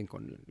rompen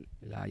con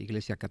la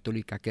Iglesia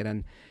Católica, que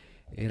eran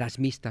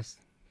erasmistas,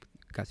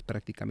 casi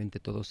prácticamente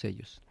todos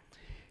ellos.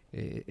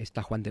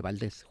 Está Juan de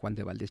Valdés. Juan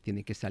de Valdés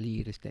tiene que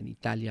salir, está en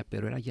Italia,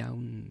 pero era ya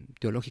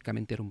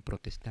teológicamente era un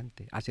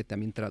protestante. Hace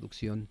también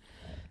traducción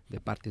de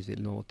partes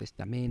del Nuevo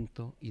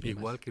Testamento y demás.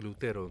 Igual que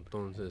Lutero,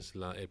 entonces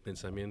el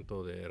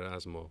pensamiento de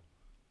Erasmo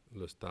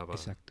lo estaba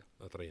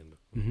atrayendo.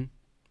 Uh-huh.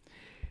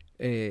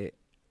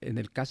 En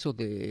el caso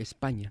de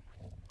España,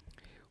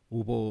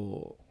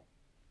 hubo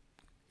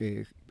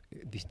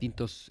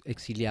distintos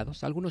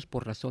exiliados, algunos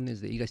por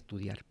razones de ir a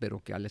estudiar,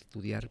 pero que al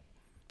estudiar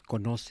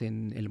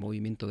conocen el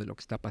movimiento de lo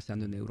que está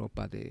pasando en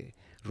Europa de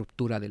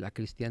ruptura de la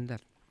cristiandad,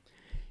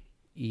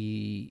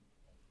 y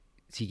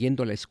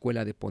siguiendo la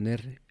escuela de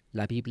poner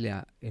la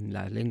Biblia en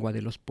la lengua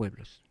de los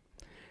pueblos,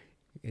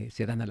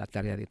 se dan a la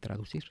tarea de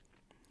traducir.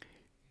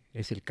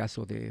 Es el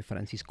caso de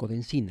Francisco de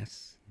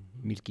Encinas,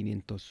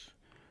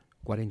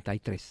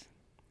 1543,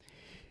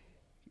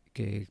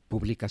 que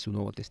publica su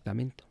Nuevo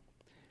Testamento.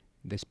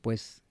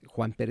 Después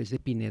Juan Pérez de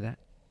Pineda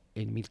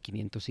en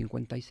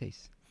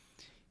 1556.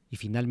 Y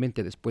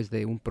finalmente, después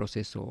de un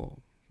proceso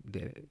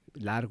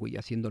largo y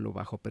haciéndolo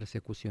bajo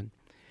persecución,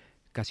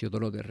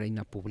 Casiodoro de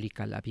Reina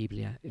publica la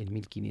Biblia en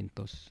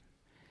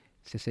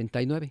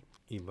 1569.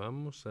 Y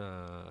vamos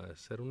a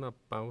hacer una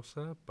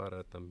pausa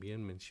para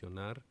también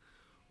mencionar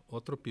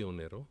otro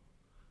pionero,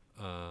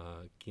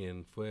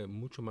 quien fue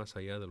mucho más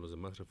allá de los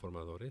demás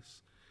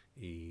reformadores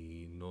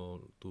y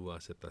no tuvo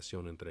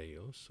aceptación entre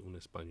ellos, un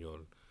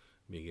español,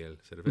 Miguel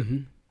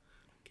Servet,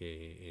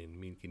 que en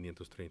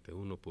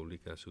 1531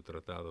 publica su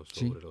tratado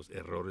sobre los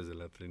errores de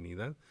la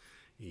Trinidad,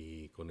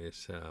 y con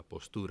esa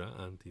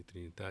postura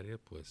antitrinitaria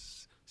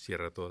pues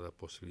cierra toda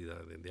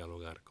posibilidad de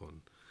dialogar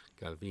con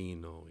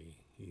Calvino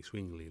y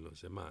Zwingli y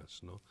los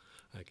demás, ¿no?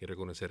 Hay que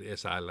reconocer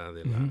esa ala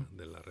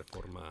de la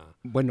reforma.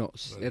 Bueno,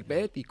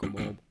 Servet y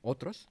como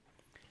otros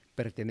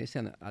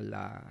pertenecen al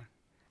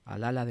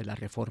ala de la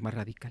reforma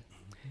radical.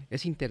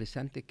 Es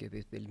interesante que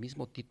desde el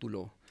mismo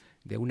título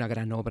de una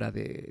gran obra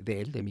de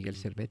él, de Miguel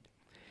Servet,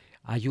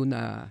 hay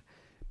una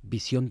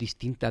visión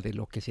distinta de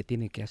lo que se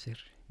tiene que hacer.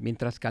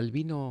 Mientras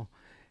Calvino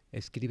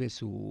escribe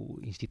su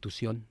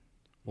institución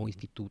o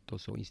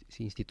institutos o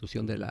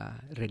institución de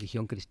la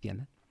religión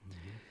cristiana,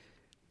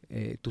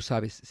 tú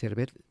sabes,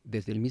 Servet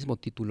desde el mismo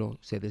título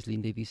se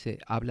deslinda y dice,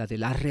 habla de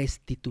la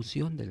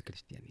restitución del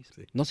cristianismo.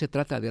 Sí. No se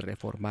trata de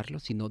reformarlo,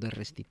 sino de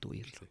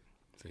restituirlo. Sí.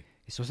 Sí.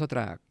 Eso es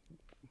otra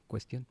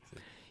cuestión. Sí.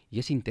 Y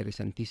es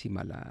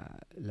interesantísima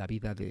la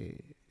vida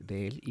de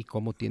él y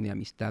cómo tiene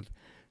amistad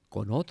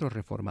con otros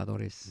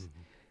reformadores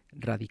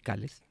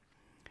radicales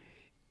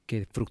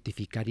que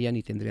fructificarían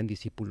y tendrían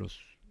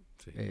discípulos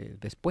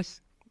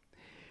después.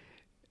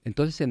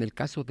 Entonces, en el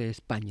caso de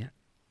España,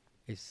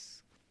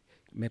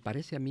 me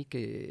parece a mí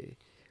que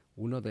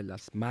una de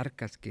las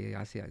marcas que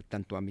hace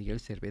tanto a Miguel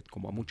Servet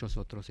como a muchos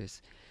otros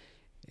es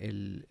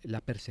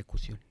la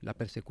persecución. La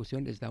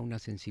persecución les da una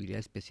sensibilidad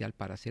especial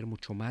para ser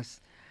mucho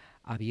más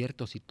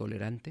abiertos y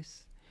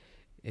tolerantes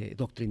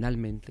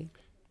doctrinalmente.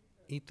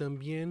 Y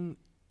también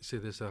se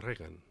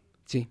desarraigan.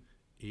 Sí.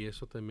 Y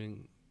eso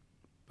también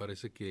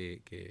parece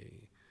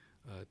que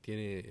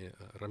tiene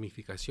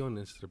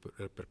ramificaciones,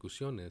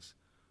 repercusiones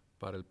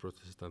para el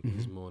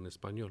protestantismo en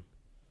español,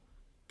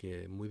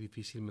 que muy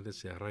difícilmente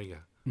se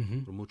arraiga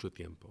por mucho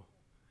tiempo.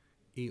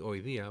 Y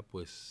hoy día,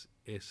 pues,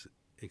 es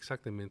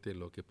exactamente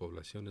lo que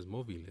poblaciones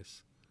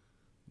móviles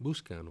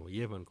buscan o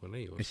llevan con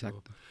ellos.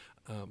 Exacto.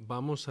 ¿No?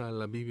 Vamos a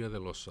la Biblia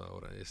del Oso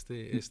ahora.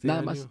 Nada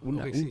año, más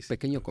un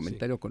pequeño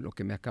comentario con lo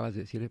que me acabas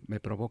de decir. Me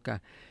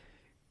provoca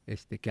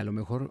que a lo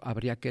mejor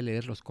habría que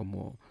leerlos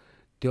como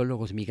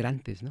teólogos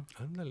migrantes, ¿no?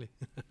 Ándale.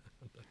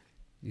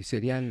 Y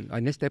serían,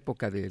 en esta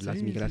época de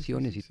las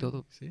migraciones y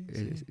todo,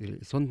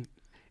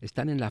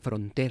 están en la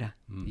frontera.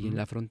 Y en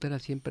la frontera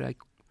siempre hay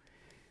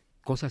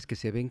cosas que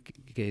se ven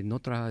que en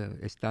otro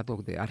estado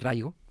de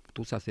arraigo,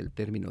 tú usas el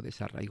término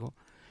desarraigo,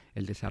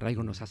 el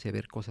desarraigo nos hace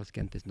ver cosas que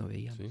antes no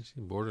veíamos. Sí.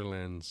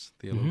 Borderlands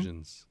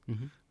Theologians,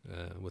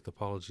 with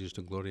apologies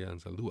to Gloria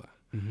Anzaldúa.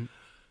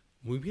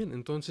 Muy bien,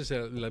 entonces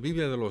la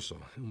Biblia del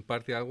Oso, un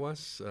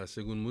parteaguas,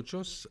 según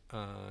muchos,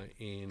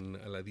 en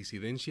la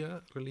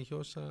disidencia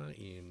religiosa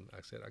y en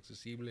hacer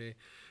accesible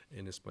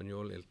en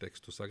español el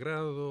texto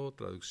sagrado,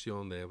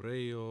 traducción de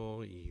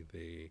hebreo y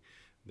de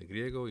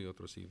griego y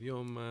otros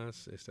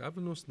idiomas.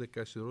 Háblanos de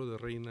Casiodoro de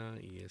Reina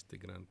y este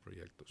gran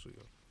proyecto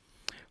suyo.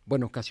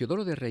 Bueno,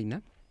 Casiodoro de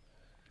Reina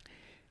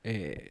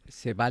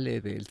se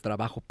vale del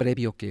trabajo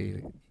previo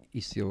que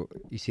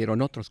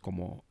hicieron otros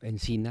como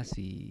Encinas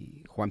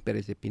y Juan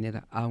Pérez de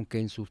Pineda, aunque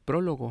en su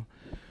prólogo,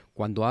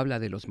 cuando habla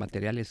de los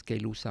materiales que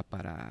él usa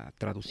para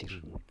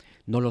traducir,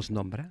 no los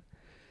nombra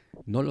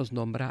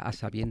a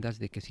sabiendas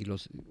de que si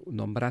los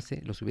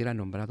hubiera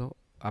nombrado,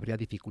 habría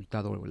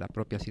dificultado la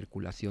propia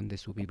circulación de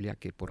su Biblia,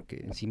 porque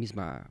en sí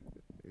misma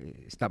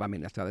estaba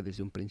amenazada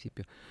desde un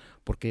principio,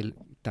 porque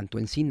tanto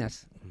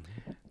Encinas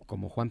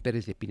como Juan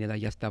Pérez de Pineda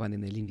ya estaban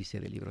en el índice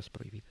de libros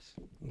prohibidos.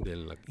 De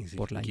la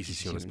por la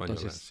Inquisición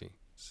española. Entonces,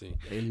 sí.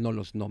 Él no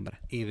los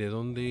nombra. ¿Y de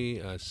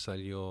dónde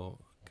salió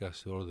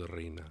Casiodoro de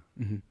Reina?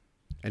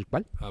 ¿El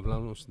cuál?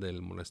 Hablamos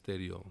del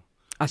monasterio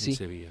en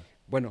Sevilla.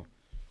 Bueno,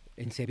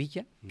 en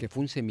Sevilla, que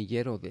fue un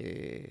semillero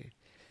de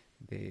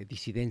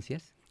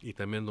disidencias. Y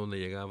también donde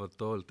llegaba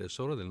todo el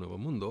tesoro del Nuevo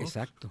Mundo.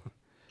 Exacto.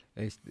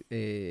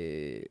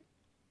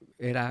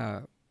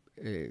 Era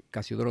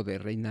Casiodoro de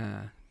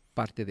Reina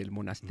parte del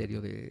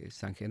monasterio de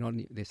San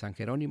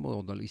Jerónimo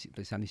o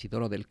de San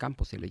Isidoro del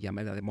Campo, se le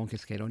llama, era de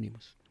monjes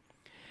jerónimos.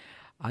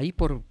 Ahí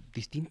por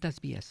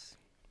distintas vías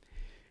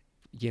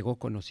llegó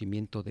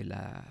conocimiento de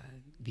la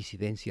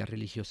disidencia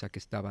religiosa que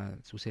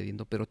estaba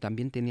sucediendo, pero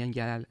también tenían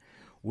ya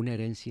una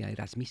herencia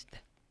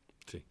erasmista.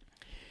 Sí.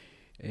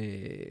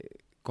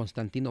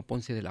 Constantino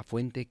Ponce de la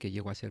Fuente, que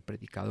llegó a ser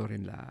predicador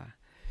en la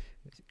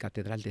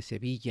Catedral de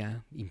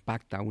Sevilla,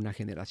 impacta a una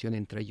generación,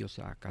 entre ellos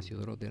a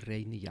Casiodoro de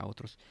Reina y a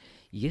otros.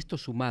 Y esto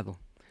sumado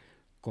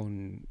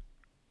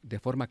de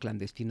forma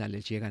clandestina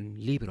les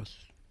llegan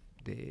libros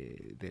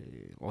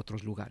de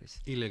otros lugares.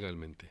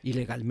 Ilegalmente.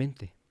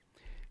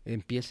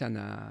 empiezan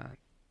a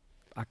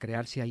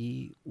crearse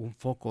ahí un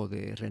foco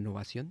de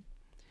renovación,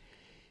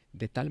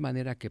 de tal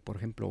manera que, por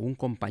ejemplo, un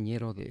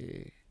compañero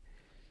de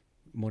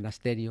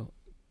monasterio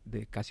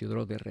de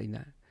Casiodoro de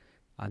Reina,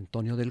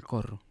 Antonio del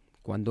Corro,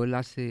 cuando él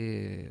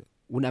hace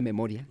una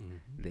memoria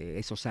de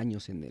esos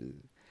años en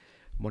el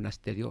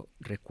monasterio,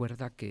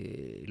 recuerda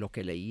que lo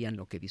que leían,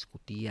 lo que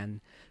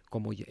discutían,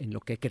 en lo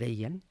que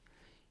creían,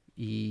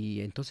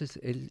 y entonces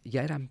él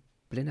ya eran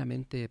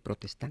plenamente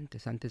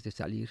protestantes antes de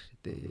salir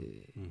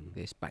de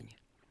España.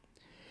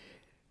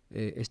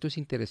 Esto es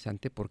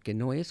interesante porque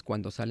no es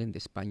cuando salen de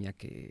España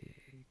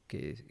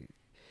que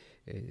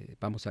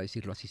vamos a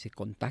decirlo así, se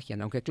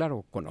contagian, aunque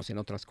claro, conocen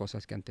otras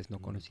cosas que antes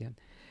no conocían,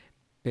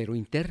 pero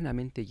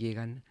internamente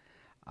llegan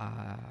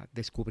a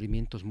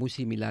descubrimientos muy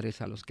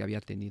similares a los que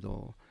había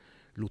tenido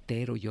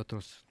Lutero y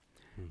otros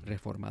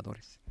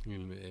reformadores.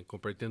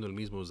 Compartiendo el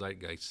mismo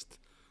zeitgeist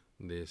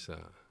de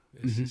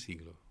ese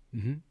siglo.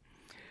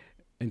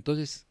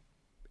 Entonces,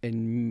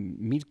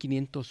 en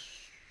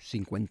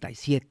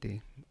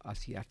 1557,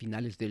 hacia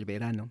finales del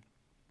verano,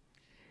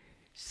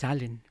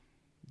 salen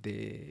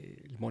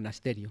del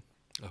monasterio.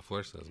 A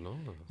fuerzas, ¿no?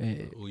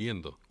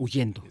 Huyendo.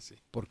 Sí.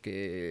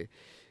 Porque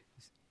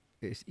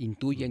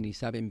intuyen y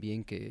saben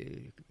bien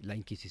que la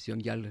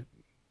Inquisición ya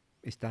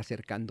está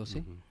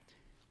acercándose.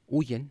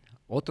 Huyen,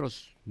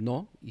 otros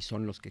no, y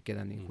son los que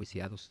quedan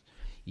enjuiciados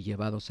y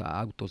llevados a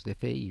autos de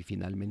fe y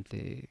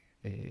finalmente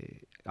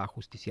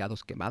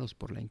ajusticiados, quemados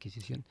por la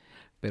Inquisición.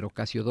 Pero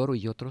Casiodoro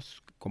y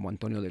otros, como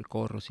Antonio del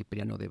Corro,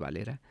 Cipriano de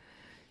Valera,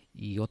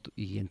 y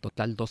en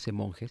total 12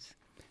 monjes,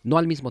 no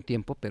al mismo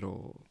tiempo,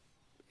 pero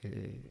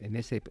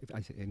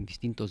en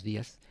distintos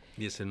días.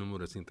 Y ese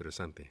número es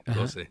interesante,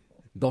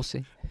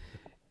 12.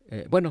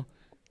 Bueno,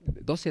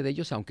 12 de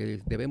ellos,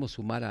 aunque debemos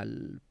sumar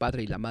al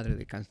padre y la madre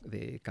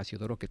de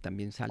Casiodoro, que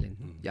también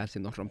salen. Ya se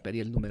nos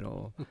rompería el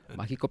número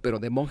mágico, pero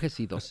de monjes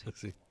sí 12.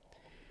 Sí.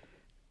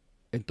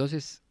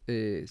 Entonces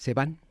se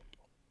van.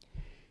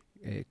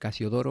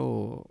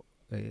 Casiodoro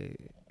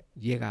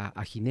llega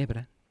a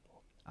Ginebra.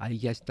 Ahí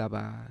ya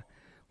estaba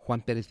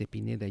Juan Pérez de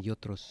Pineda y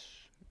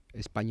otros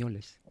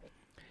españoles,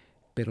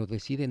 pero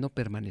decide no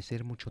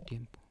permanecer mucho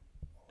tiempo.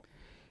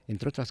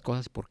 Entre otras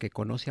cosas porque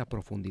conoce a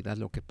profundidad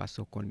lo que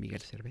pasó con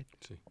Miguel Servet.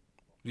 Sí.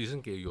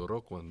 Dicen que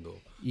lloró cuando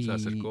se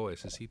acercó a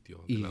ese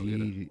sitio de la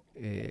hoguera.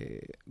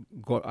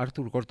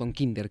 Arthur Gordon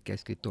Kinder, que ha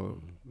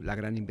escrito la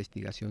gran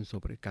investigación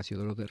sobre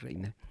Casiodoro de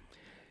Reina,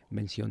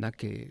 menciona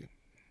que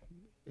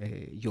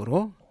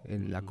lloró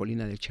en la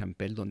colina del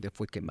Champel, donde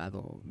fue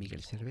quemado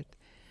Miguel Servet.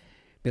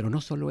 Pero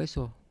no solo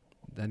eso,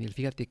 Daniel,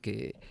 fíjate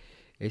que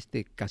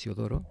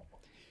Casiodoro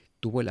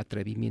tuvo el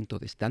atrevimiento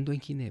de, estando en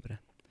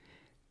Ginebra,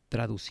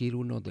 traducir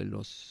uno de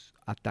los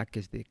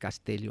ataques de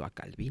Castellio a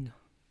Calvino.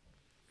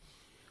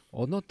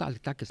 O no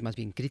ataques, más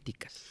bien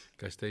críticas.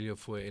 Castellio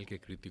fue el que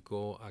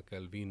criticó a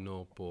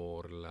Calvino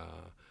por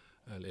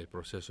el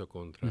proceso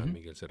contra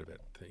Miguel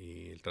Servet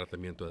y el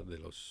tratamiento de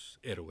los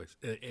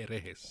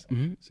herejes.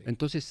 Sí.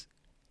 Entonces,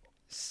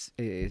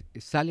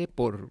 sale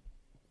por...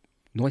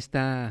 no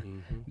está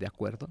de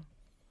acuerdo.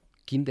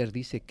 Kinder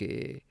dice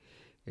que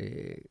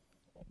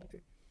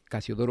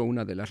Casiodoro,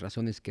 una de las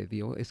razones que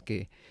dio es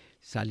que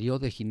salió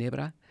de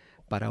Ginebra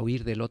para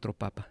huir del otro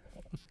papa.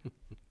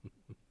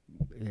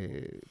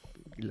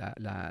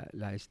 La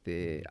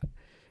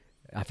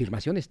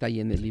afirmación está ahí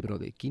en el libro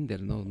de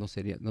Kinder,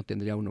 no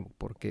tendría uno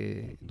por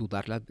qué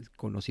dudarla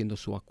conociendo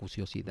su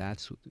acuciosidad,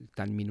 su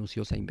tan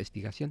minuciosa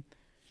investigación.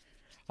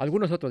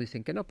 Algunos otros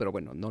dicen que no, pero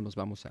bueno, no nos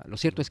vamos a... Lo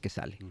cierto es que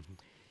sale.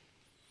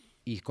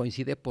 Y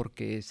coincide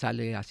porque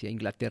sale hacia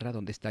Inglaterra,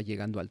 donde está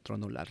llegando al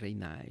trono la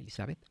reina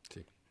Elizabeth.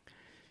 Sí.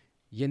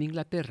 Y en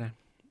Inglaterra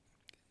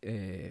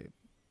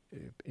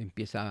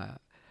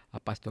empieza a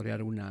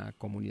pastorear una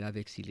comunidad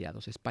de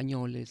exiliados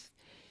españoles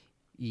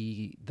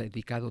y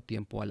dedicado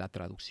tiempo a la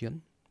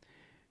traducción,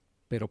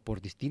 pero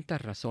por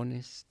distintas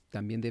razones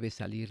también debe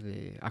salir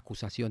de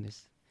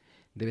acusaciones.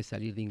 Debe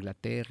salir de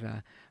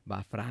Inglaterra, va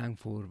a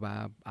Frankfurt,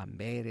 va a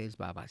Amberes,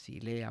 va a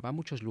Basilea, va a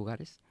muchos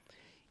lugares.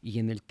 Y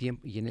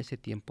en ese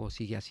tiempo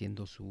sigue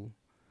haciendo su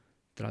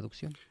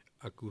traducción.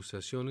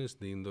 Acusaciones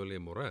de índole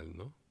moral,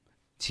 ¿no?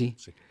 Sí.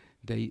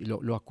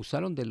 Lo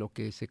acusaron de lo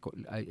que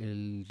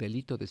el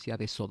delito decía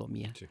de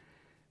sodomía,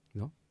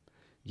 ¿no?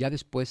 Ya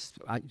después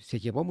se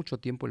llevó mucho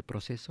tiempo el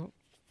proceso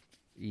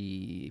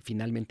y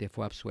finalmente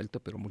fue absuelto,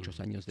 pero muchos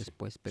años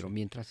después. Pero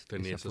mientras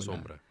tenía esa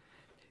sombra.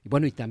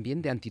 Bueno, y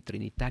también de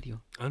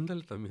antitrinitario.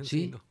 Ándale, también.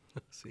 Sí. ¿No?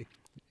 Sí.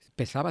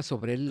 Pesaba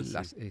sobre él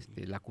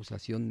la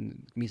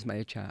acusación misma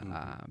hecha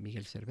a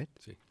Miguel Servet.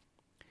 Sí.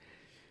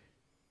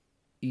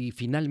 Y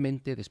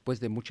finalmente, después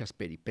de muchas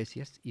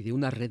peripecias y de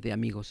una red de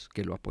amigos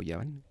que lo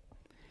apoyaban,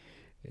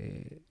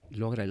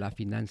 logra las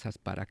finanzas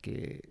para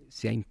que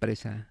sea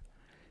impresa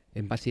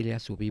en Basilea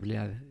su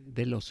Biblia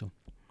del Oso,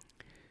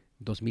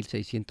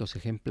 2.600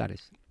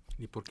 ejemplares.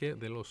 ¿Y por qué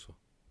del Oso?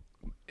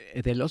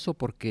 Del Oso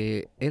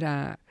porque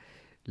era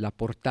la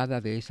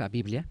portada de esa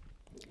Biblia,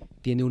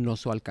 tiene un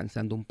oso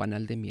alcanzando un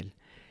panal de miel.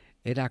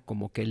 Era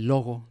como que el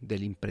logo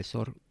del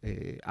impresor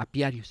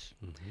Apiarius.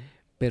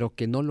 pero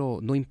que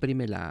no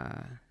imprime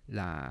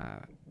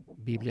la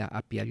Biblia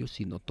Apiarius,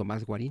 sino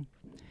Tomás Guarín.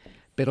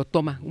 Pero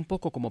toma, un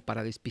poco como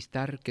para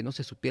despistar que no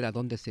se supiera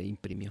dónde se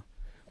imprimió,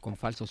 con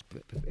falsos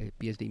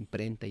pies de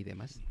imprenta y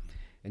demás.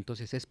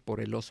 Entonces es por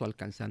el oso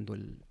alcanzando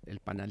el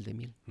panal de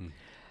miel.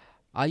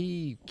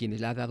 Hay quienes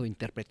le han dado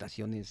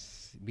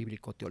interpretaciones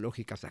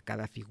bíblico-teológicas a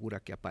cada figura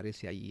que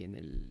aparece ahí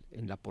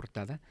en la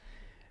portada.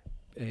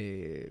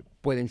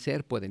 Pueden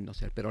ser, pueden no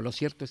ser, pero lo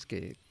cierto es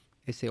que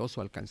ese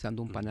oso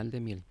alcanzando un panal de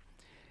miel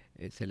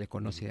se le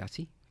conoce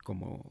así,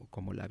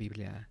 como la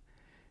Biblia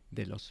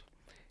del oso.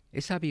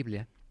 Esa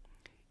Biblia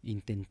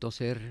intentó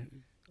ser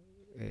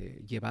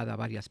llevada a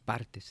varias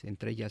partes,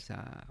 entre ellas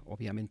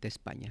obviamente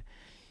España,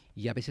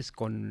 y a veces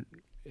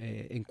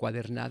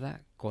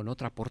encuadernada con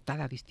otra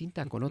portada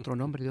distinta, con otro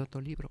nombre de otro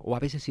libro, o a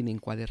veces sin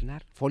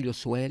encuadernar, folios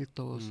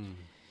sueltos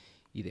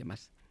y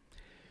demás.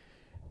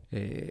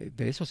 De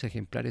esos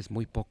ejemplares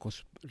muy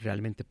pocos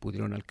realmente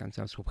pudieron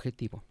alcanzar su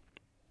objetivo,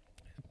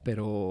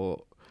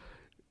 pero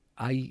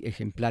hay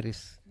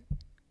ejemplares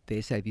de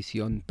esa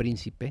edición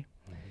Príncipe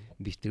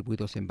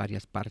distribuidos en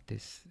varias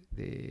partes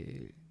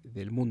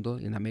del mundo,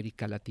 en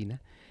América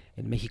Latina.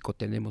 En México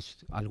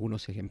tenemos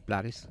algunos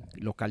ejemplares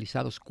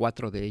localizados,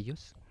 4 de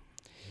ellos,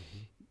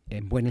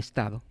 en buen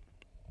estado,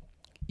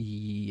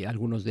 y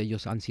algunos de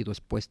ellos han sido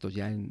expuestos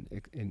ya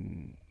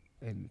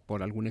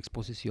por alguna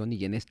exposición,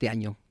 y en este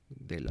año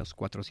de los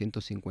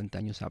 450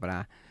 años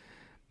habrá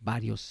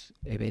varios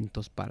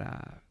eventos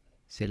para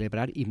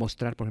celebrar y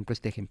mostrar, por ejemplo,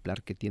 este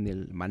ejemplar que tiene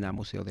el Maná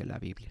Museo de la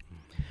Biblia.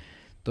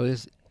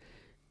 Entonces,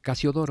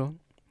 Casiodoro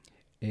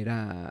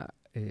era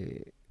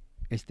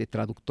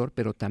traductor,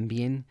 pero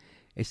también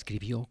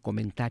escribió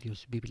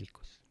comentarios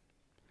bíblicos.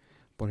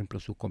 Por ejemplo,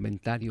 su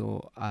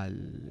comentario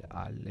al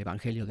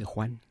Evangelio de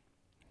Juan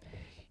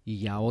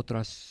y a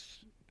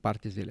otras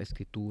partes de la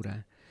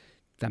Escritura.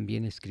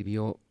 También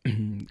escribió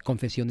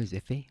confesiones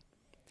de fe.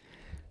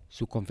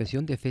 Su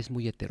confesión de fe es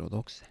muy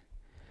heterodoxa.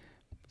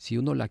 Si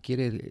uno la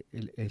quiere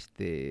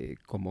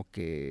como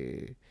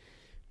que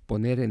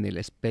poner en el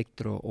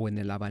espectro o en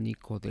el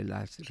abanico de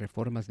las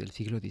reformas del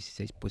siglo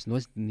XVI, pues no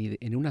es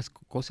en unas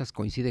cosas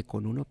coincide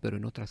con uno, pero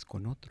en otras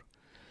con otro.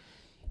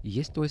 Y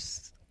esto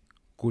es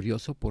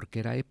curioso porque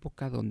era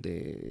época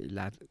donde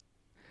la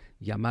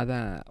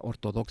llamada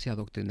ortodoxia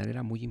doctrinal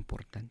era muy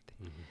importante.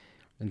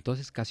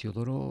 Entonces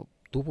Casiodoro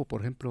tuvo,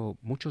 por ejemplo,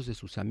 muchos de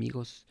sus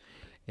amigos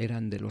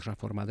eran de los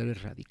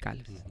reformadores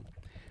radicales.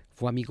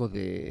 Fue amigo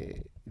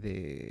de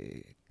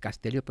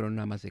Castello, pero no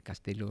nada más de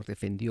Castello.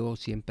 Defendió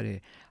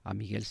siempre a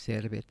Miguel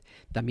Servet,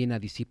 también a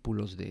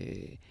discípulos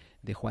de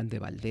Juan de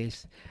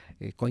Valdés.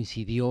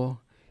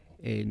 Coincidió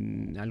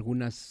en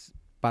algunas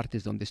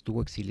partes donde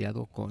estuvo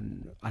exiliado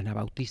con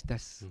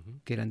anabautistas,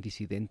 que eran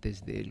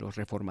disidentes de los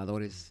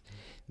reformadores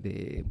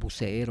de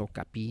Bucero,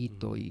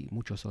 Capito y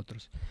muchos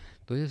otros.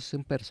 Entonces es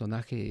un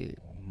personaje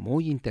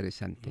muy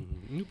interesante.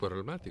 Muy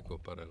problemático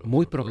para los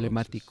muy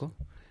problemático,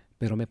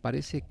 pero me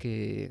parece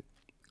que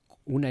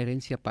una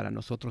herencia para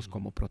nosotros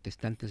como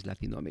protestantes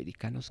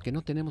latinoamericanos, que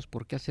no tenemos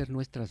por qué hacer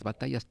nuestras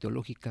batallas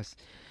teológicas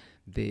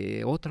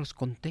de otros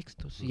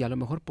contextos, y a lo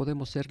mejor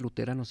podemos ser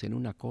luteranos en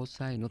una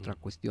cosa, en otra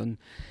cuestión,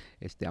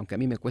 aunque a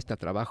mí me cuesta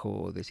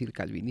trabajo decir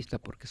calvinista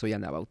porque soy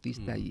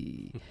anabautista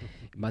y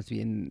más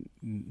bien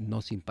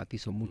no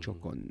simpatizo mucho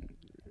con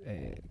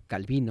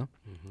Calvino,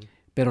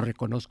 pero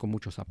reconozco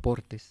muchos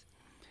aportes.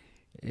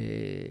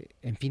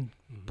 En fin,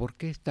 ¿por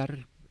qué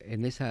estar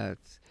en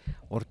esas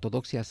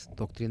ortodoxias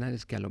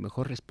doctrinales que a lo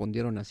mejor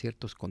respondieron a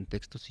ciertos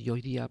contextos y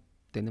hoy día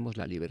tenemos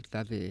la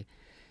libertad de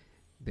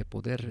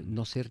poder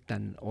no ser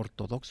tan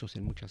ortodoxos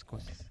en muchas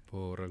cosas?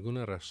 Por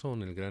alguna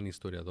razón, el gran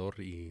historiador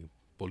y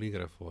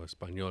polígrafo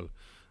español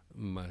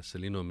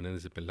Marcelino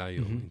Menéndez de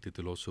Pelayo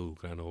intituló su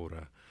gran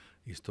obra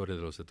Historia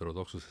de los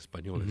heterodoxos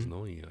españoles,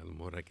 ¿no? Y a lo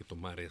mejor hay que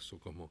tomar eso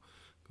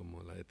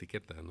como la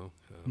etiqueta, ¿no?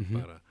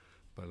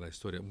 Para la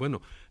historia.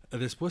 Bueno,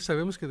 después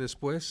sabemos que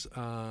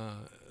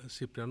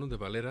Cipriano de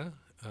Valera,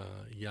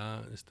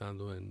 ya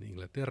estando en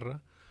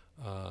Inglaterra,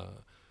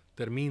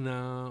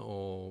 termina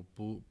o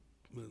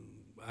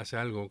hace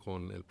algo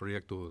con el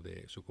proyecto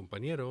de su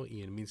compañero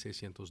y en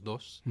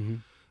 1602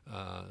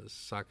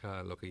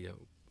 saca lo que ya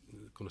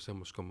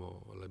conocemos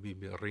como la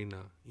Biblia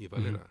Reina y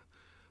Valera.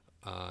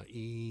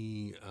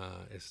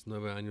 Es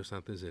 9 años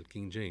antes del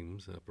King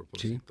James, a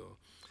propósito.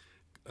 Sí.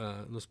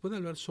 ¿Nos puede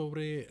hablar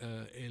sobre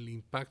el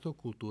impacto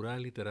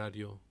cultural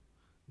literario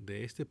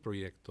de este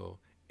proyecto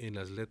en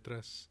las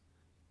letras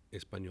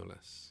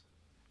españolas?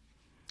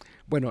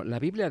 Bueno, la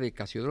Biblia de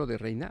Casiodoro de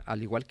Reina,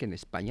 al igual que en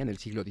España en el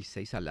siglo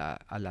XVI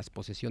a las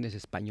posesiones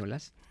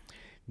españolas,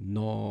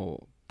 no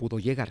pudo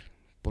llegar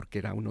porque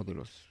era uno de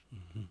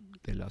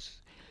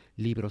los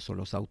libros o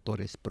los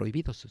autores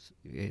prohibidos.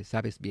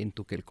 Sabes bien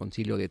tú que el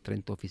Concilio de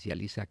Trento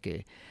oficializa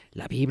que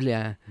la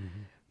Biblia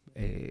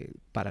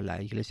para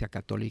la Iglesia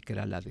Católica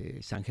era la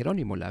de San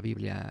Jerónimo, la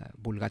Biblia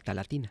Vulgata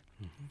Latina.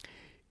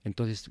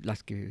 Entonces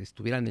las que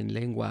estuvieran en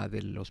lengua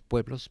de los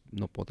pueblos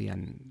no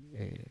podían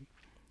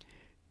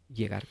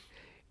llegar.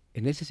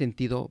 En ese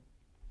sentido,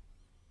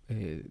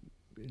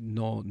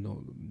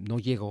 no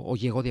llegó, o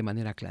llegó de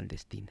manera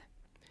clandestina.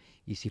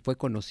 Y si fue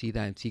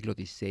conocida en siglo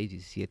XVI,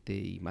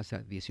 XVII y más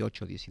a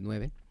XVIII,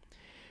 XIX,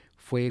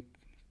 fue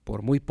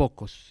por muy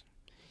pocos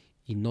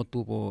y no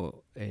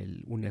tuvo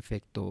un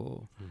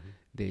efecto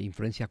de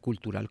influencia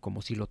cultural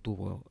como sí lo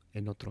tuvo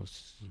en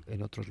otros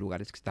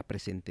lugares, que está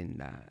presente en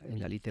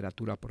la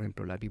literatura, por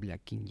ejemplo, la Biblia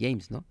King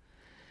James, ¿no?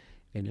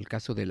 En el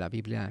caso de la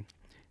Biblia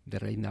de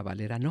Reina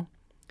Valera, no.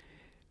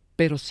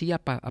 Pero sí a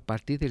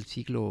partir del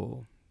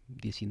siglo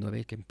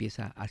XIX que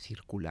empieza a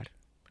circular,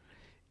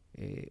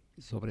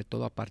 sobre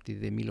todo a partir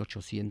de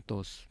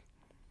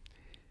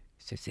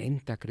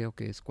 1860, creo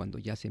que es cuando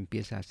ya se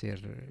empieza a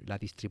hacer la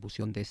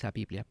distribución de esa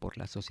Biblia por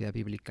la Sociedad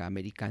Bíblica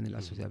Americana y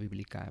la Sociedad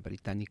Bíblica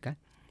Británica,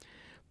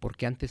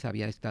 porque antes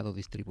había estado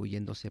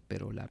distribuyéndose,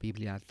 pero la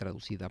Biblia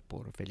traducida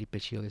por Felipe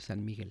Schio de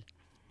San Miguel.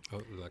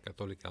 La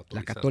católica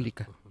actualizada. La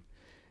católica.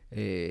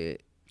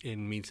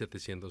 En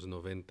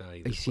 1790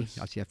 y después. Sí,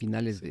 hacia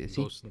finales de...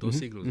 Dos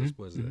siglos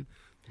después de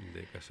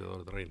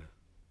Cazador de Reina.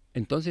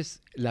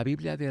 Entonces, la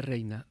Biblia de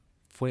Reina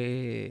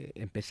fue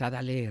empezada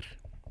a leer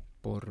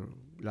por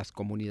las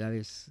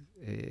comunidades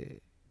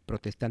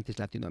protestantes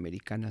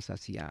latinoamericanas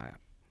hacia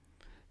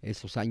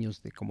esos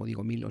años de, como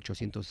digo,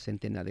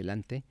 1860 en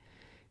adelante,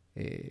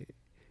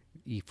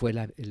 y fue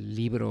el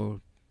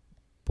libro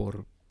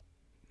por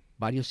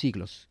varios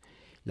siglos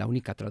la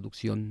única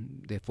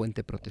traducción de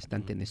fuente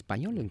protestante en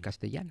español o en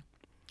castellano,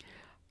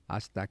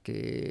 hasta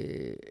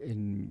que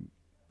en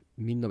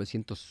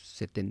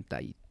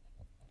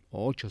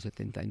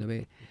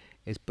 1978-79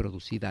 es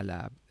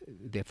producida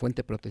de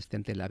fuente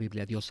protestante la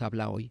Biblia Dios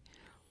habla hoy,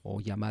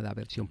 o llamada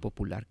versión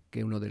popular,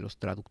 que uno de los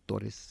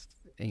traductores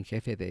en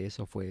jefe de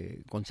eso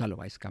fue Gonzalo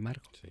Báez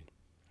Camargo. Sí.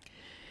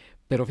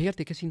 Pero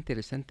fíjate que es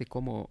interesante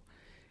cómo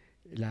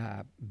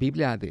la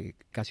Biblia de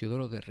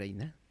Casiodoro de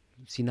Reina,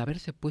 sin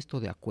haberse puesto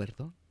de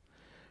acuerdo,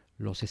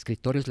 los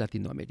escritores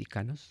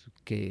latinoamericanos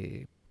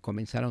que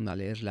comenzaron a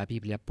leer la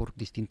Biblia por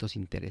distintos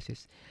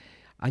intereses,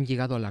 han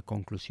llegado a la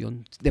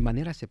conclusión, de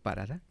manera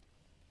separada,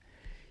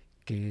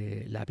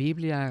 que la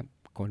Biblia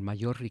con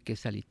mayor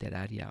riqueza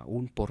literaria,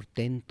 un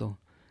portento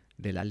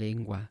de la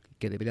lengua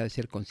que debería de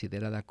ser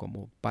considerada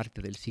como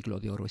parte del siglo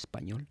de oro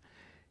español,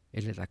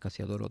 es el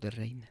Casiodoro de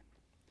Reina.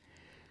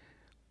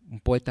 Un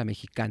poeta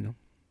mexicano,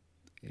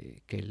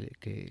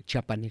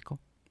 chiapaneco,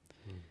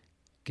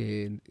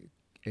 que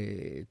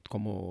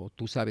como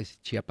tú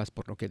sabes, Chiapas,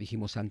 por lo que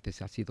dijimos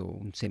antes, ha sido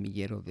un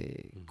semillero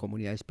de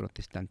comunidades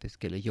protestantes,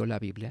 que leyó la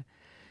Biblia,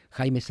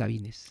 Jaime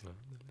Sabines.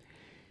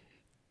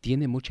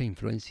 Tiene mucha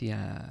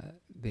influencia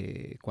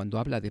cuando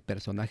habla de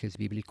personajes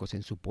bíblicos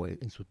en su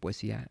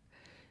poesía,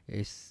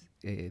 es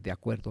de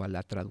acuerdo a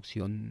la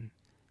traducción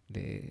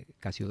de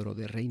Casiodoro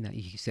de Reina,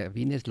 y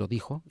Sabines lo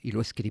dijo y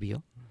lo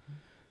escribió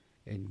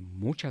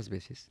muchas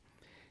veces,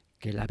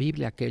 que la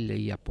Biblia que él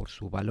leía por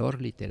su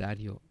valor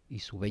literario y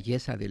su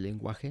belleza de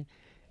lenguaje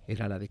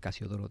era la de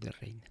Casiodoro de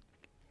Reina.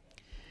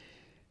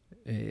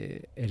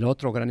 El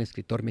otro gran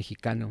escritor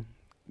mexicano,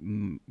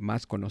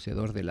 más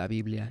conocedor de la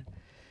Biblia,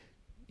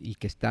 y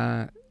que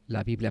está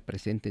la Biblia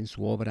presente en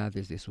su obra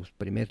desde su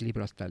primer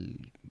libro hasta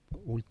el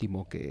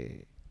último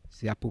que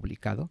se ha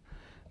publicado,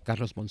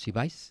 Carlos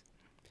Monsiváis.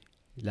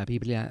 La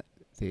Biblia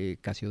de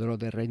Casiodoro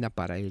de Reina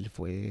para él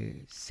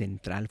fue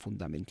central,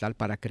 fundamental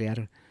para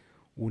crear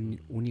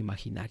un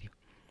imaginario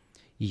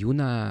y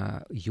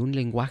un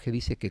lenguaje.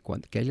 Dice que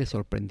a él le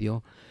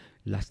sorprendió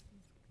los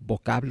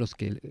vocablos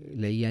que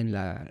leía en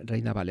la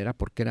Reina Valera,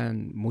 porque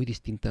eran muy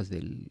distintas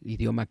del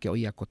idioma que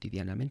oía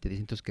cotidianamente,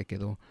 distintos, que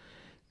quedó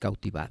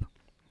cautivado.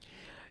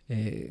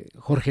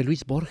 Jorge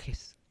Luis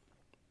Borges,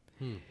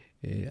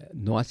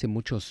 no hace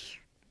muchas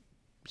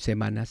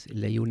semanas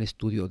leí un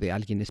estudio de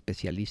alguien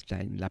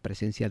especialista en la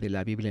presencia de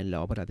la Biblia en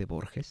la obra de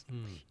Borges,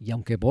 y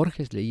aunque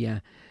Borges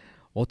leía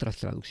otras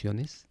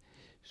traducciones,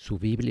 su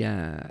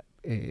Biblia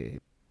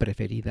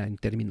preferida en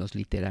términos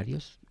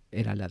literarios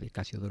era la de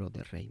Casiodoro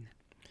de Reina.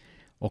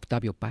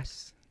 Octavio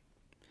Paz,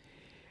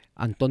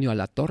 Antonio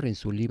Alatorre, en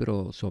su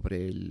libro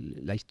sobre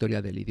la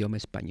historia del idioma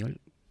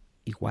español,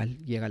 igual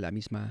llega a la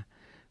misma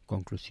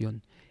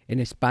conclusión.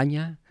 En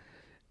España,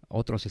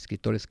 otros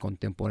escritores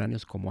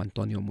contemporáneos como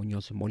Antonio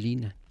Muñoz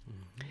Molina.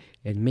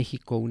 En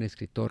México, un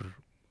escritor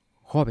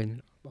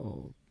joven,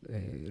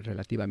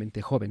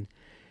 relativamente joven,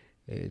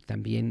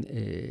 también,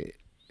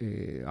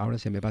 ahora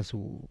se me va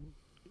su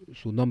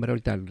nombre,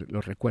 ahorita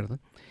lo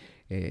recuerdo,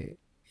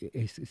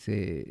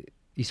 se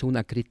hizo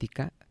una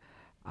crítica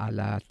a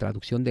la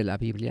traducción de la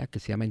Biblia que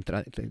se llama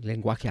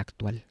lenguaje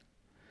actual,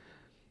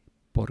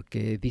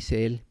 porque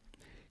dice él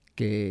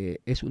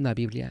que es una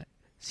Biblia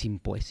sin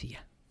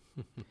poesía.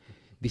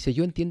 Dice,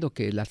 yo entiendo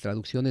que las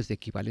traducciones de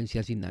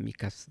equivalencias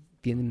dinámicas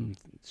tienen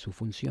su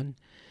función,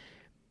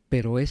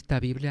 pero en esta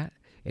Biblia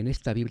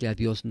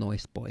Dios no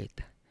es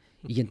poeta.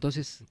 Y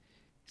entonces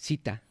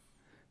cita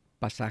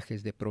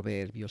pasajes de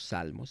Proverbios,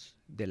 Salmos,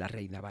 de la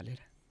Reina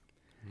Valera,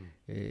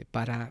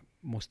 para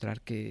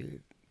mostrar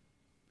que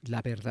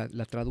la verdad,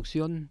 la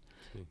traducción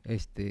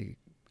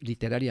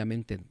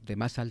literariamente de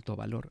más alto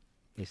valor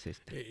es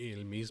esta.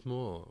 El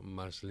mismo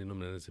Marcelino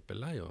Menéndez de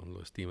Pelayo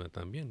lo estima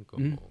también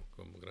como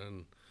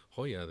gran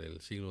joya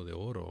del siglo de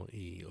oro,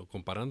 y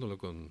comparándolo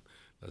con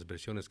las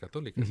versiones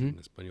católicas en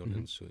español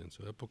en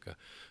su época.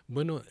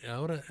 Bueno,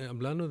 ahora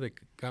hablando de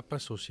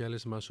capas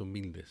sociales más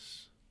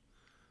humildes,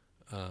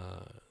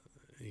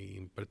 y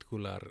en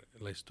particular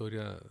la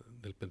historia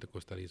del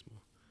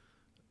pentecostalismo,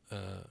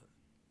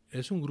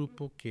 es un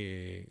grupo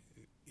que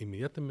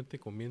inmediatamente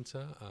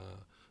comienza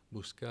a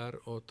buscar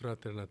otra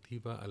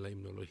alternativa a la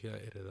himnología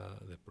heredada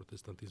del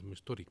protestantismo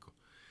histórico,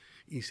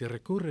 y se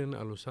recurren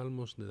a los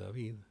salmos de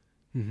David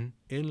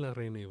en la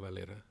Reina y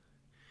Valera,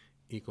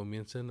 y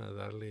comienzan a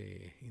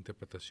darle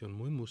interpretación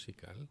muy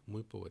musical,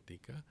 muy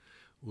poética,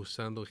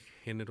 usando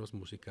géneros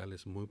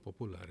musicales muy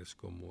populares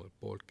como el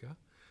polka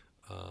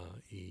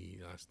y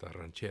hasta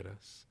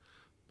rancheras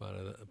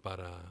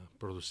para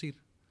producir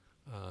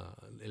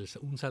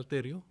un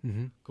salterio,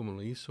 como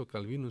lo hizo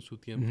Calvino en su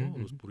tiempo,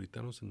 los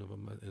puritanos en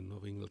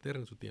Nueva Inglaterra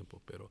en su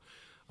tiempo, pero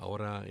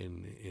ahora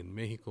en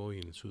México y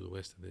en el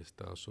sudoeste de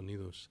Estados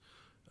Unidos,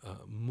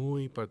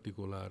 muy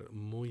particular,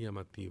 muy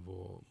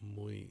llamativo,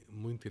 muy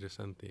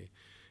interesante,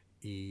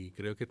 y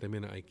creo que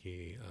también hay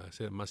que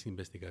hacer más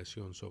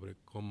investigación sobre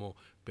cómo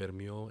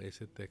permeó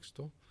ese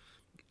texto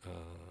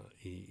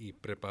y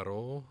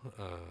preparó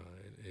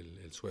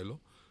el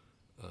suelo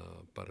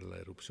para la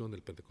erupción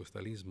del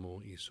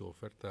pentecostalismo y su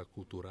oferta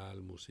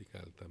cultural,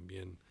 musical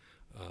también,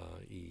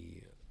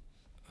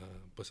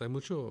 pues hay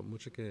mucho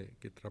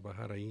que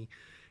trabajar ahí.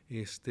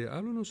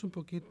 Háblanos un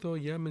poquito,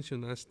 ya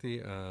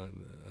mencionaste a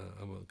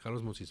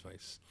Carlos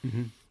Monsiváis,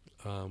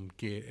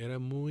 que era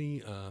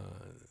muy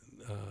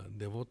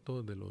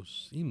devoto de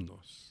los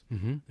himnos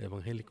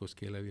evangélicos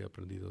que él había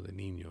aprendido de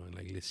niño en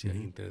la iglesia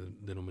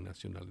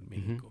interdenominacional en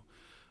México.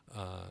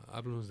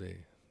 Háblanos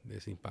de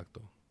ese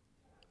impacto.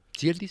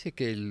 Sí, él dice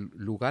que el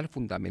lugar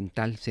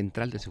fundamental,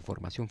 central de su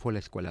formación fue la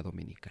escuela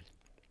dominical.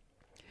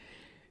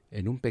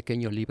 En un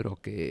pequeño libro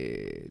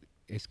que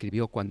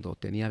escribió cuando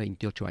tenía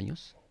 28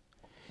 años,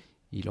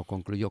 y lo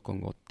concluyó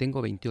con: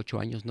 tengo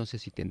 28 años, no sé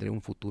si tendré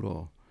un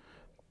futuro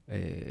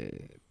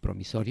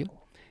promisorio,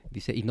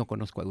 dice, y no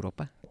conozco a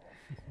Europa.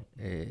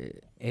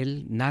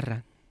 Él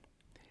narra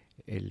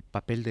el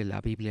papel de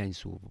la Biblia en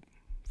su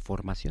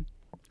formación.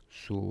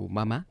 Su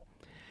mamá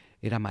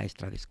era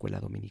maestra de escuela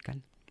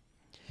dominical.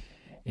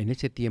 En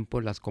ese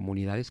tiempo las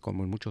comunidades,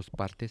 como en muchas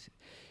partes,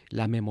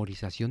 la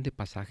memorización de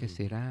pasajes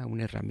era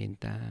una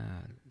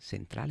herramienta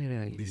central,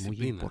 era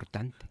muy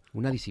importante,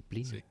 una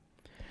disciplina. Sí.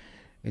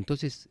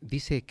 Entonces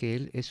dice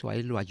que eso a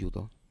él lo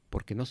ayudó,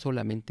 porque no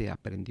solamente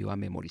aprendió a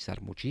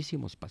memorizar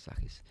muchísimos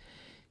pasajes,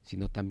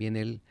 sino también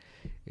él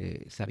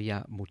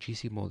sabía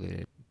muchísimo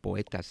de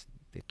poetas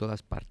de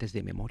todas partes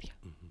de memoria.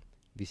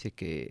 Dice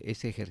que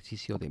ese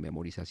ejercicio de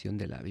memorización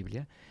de la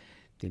Biblia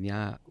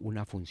tenía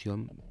una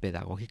función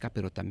pedagógica,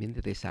 pero también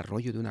de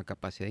desarrollo de una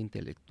capacidad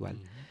intelectual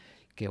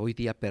que hoy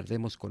día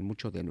perdemos con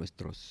muchos de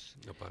nuestros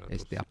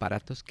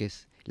aparatos, que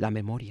es la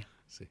memoria.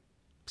 Sí.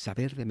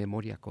 Saber de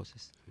memoria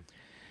cosas.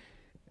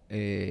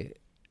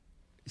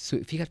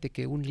 Fíjate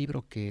que un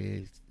libro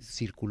que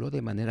circuló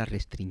de manera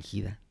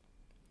restringida,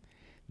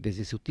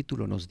 desde su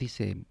título nos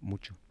dice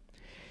mucho.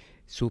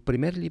 Su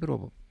primer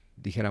libro,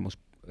 dijéramos,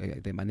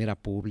 de manera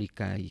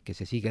pública y que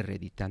se sigue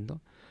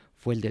reeditando,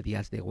 fue el de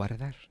Días de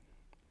Guardar.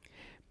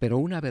 Pero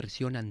una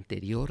versión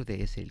anterior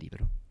de ese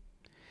libro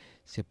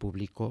se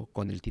publicó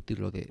con el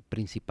título de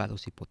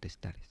Principados y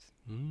Potestades,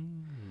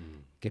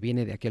 que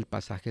viene de aquel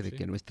pasaje de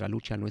que nuestra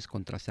lucha no es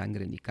contra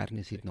sangre ni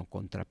carne, sino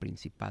contra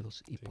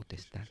principados y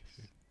potestades.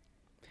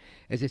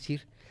 Es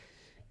decir,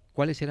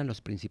 ¿cuáles eran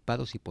los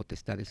principados y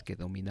potestades que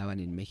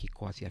dominaban en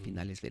México hacia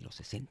finales de los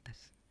 60?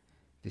 Es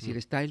decir,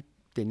 está él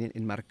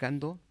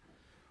enmarcando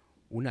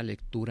una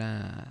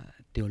lectura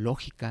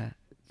teológica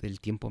del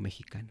tiempo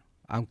mexicano,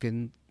 aunque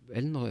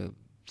él no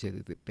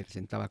se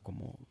presentaba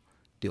como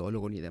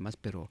teólogo ni demás,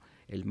 pero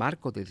el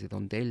marco desde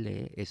donde él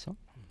lee eso,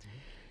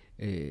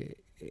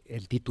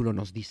 el título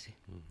nos dice.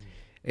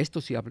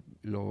 Esto si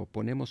lo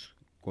ponemos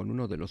con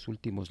uno de los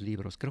últimos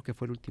libros, creo que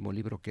fue el último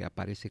libro que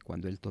aparece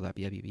cuando él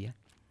todavía vivía,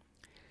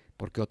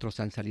 porque otros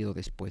han salido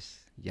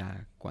después,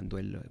 ya cuando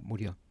él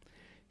murió,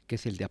 que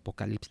es el de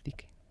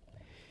Apocalíptic.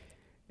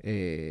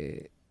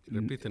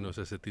 Repítenos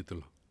ese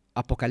título.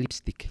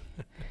 Apocalíptic.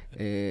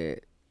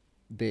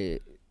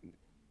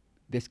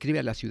 Describe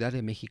a la Ciudad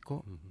de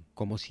México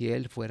como si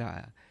él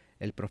fuera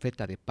el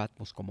profeta de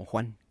Patmos, como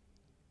Juan.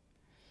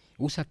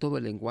 Usa todo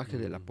el lenguaje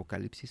del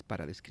Apocalipsis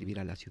para describir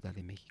a la Ciudad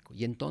de México.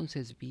 Y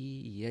entonces vi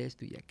y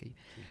esto y aquello.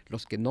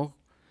 Los que no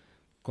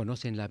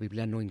conocen la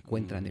Biblia no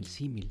encuentran el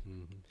símil.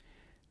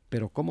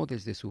 Pero como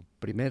desde su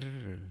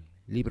primer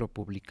libro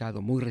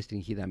publicado, muy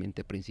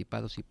restringidamente,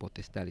 Principados y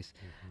Potestades,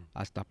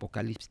 hasta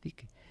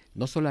Apocalíptic,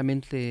 no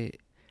solamente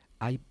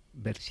hay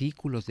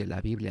versículos de la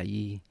Biblia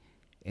allí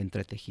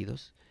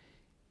entretejidos,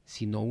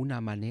 sino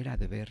una manera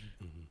de ver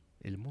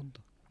el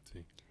mundo.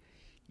 Sí.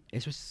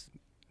 Eso es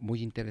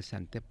muy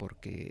interesante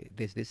porque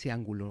desde ese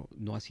ángulo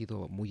no ha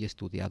sido muy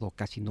estudiado,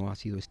 casi no ha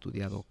sido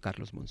estudiado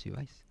Carlos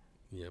Monsiváis.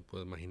 Ya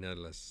puedo imaginar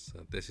las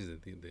tesis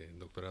de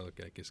doctorado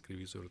que hay que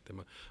escribir sobre el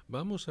tema.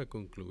 Vamos a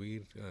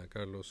concluir,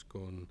 Carlos,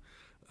 con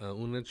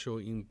un hecho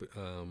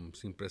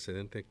sin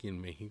precedente aquí en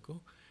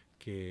México,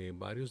 que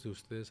varios de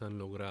ustedes han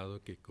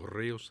logrado que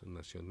Correos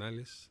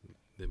Nacionales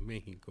de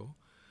México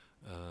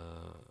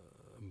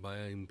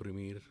vaya a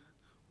imprimir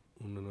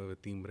una nueva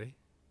timbre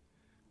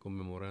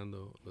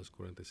conmemorando los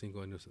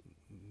 45 años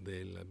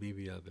de la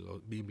Biblia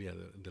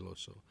del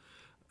Oso.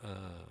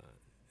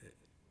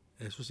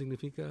 ¿Eso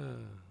significa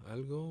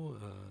algo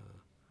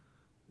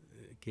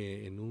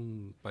que en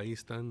un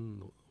país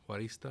tan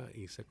juarista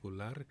y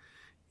secular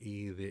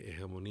y de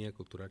hegemonía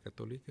cultural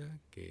católica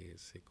que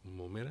se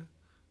conmemora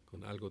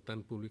con algo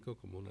tan público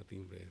como una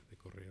timbre de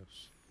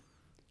correos?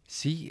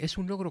 Sí, es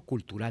un logro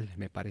cultural,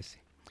 me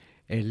parece.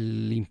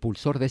 El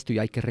impulsor de esto, y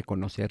hay que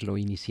reconocerlo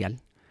inicial,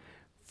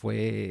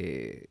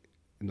 fue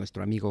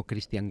nuestro amigo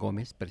Cristian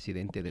Gómez,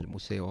 presidente del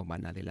Museo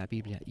Maná de la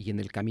Biblia, y en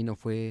el camino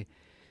fue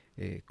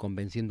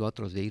convenciendo a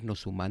otros de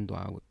irnos sumando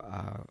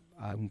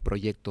a un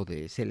proyecto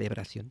de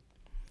celebración.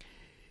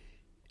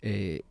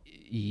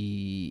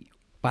 Y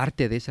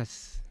parte de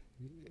esas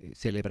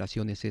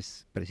celebraciones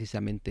es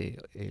precisamente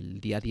el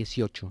día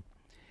 18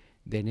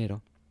 de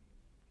enero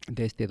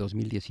de este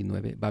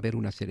 2019. Va a haber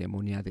una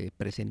ceremonia de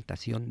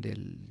presentación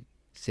del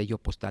sello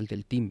postal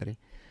del timbre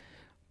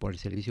por el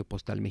Servicio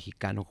Postal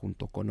Mexicano,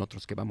 junto con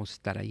otros que vamos a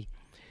estar ahí,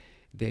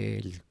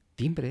 del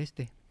timbre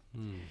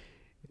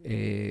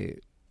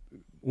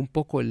un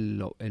poco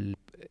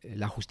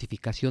la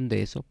justificación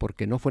de eso,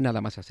 porque no fue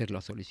nada más hacer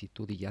la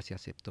solicitud y ya se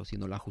aceptó,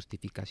 sino la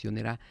justificación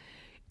era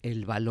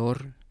el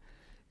valor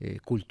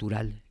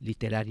cultural,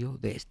 literario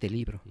de este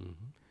libro.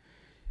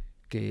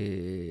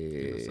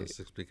 Que nos has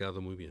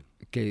explicado muy bien.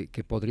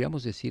 Que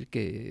podríamos decir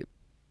que,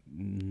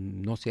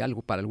 no sé,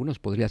 algo para algunos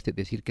podrías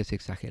decir que es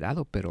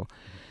exagerado, pero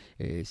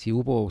si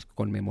hubo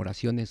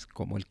conmemoraciones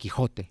como el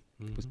Quijote,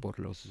 pues por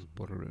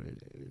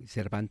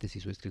Cervantes y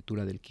su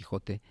escritura del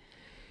Quijote,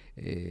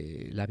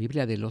 la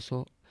Biblia del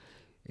Oso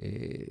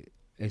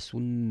es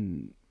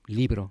un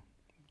libro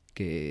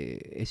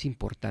que es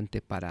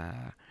importante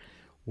para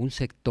un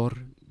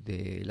sector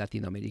de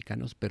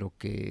latinoamericanos, pero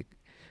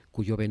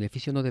cuyo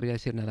beneficio no debería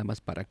ser nada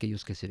más para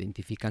aquellos que se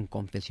identifican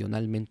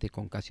confesionalmente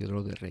con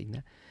Casiodoro de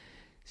Reina,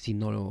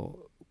 sino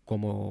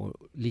como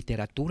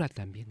literatura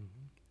también,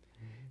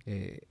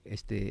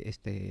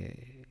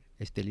 este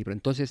libro.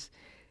 Entonces,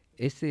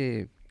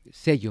 ese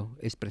sello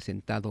es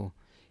presentado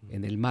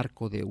en el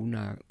marco de un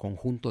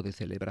conjunto de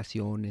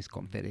celebraciones,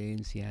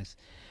 conferencias,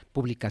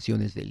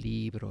 publicaciones de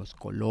libros,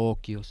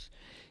 coloquios,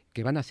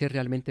 que van a ser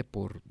realmente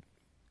por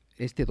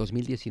este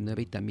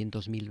 2019 y también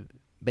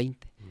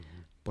 2020,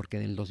 porque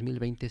en el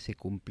 2020 se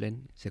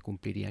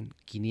cumplirían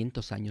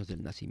 500 años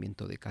del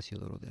nacimiento de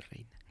Casiodoro de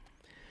Reina.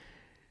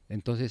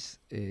 Entonces,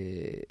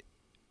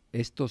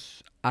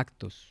 estos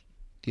actos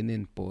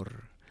tienen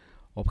por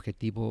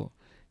objetivo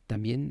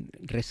también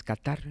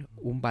rescatar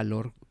un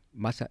valor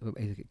más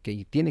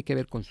que tiene que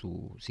ver con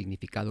su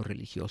significado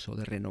religioso,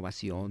 de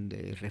renovación,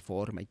 de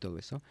reforma y todo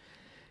eso,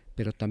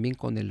 pero también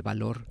con el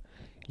valor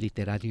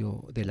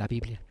literario de la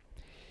Biblia,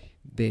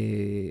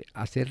 de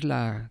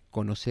hacerla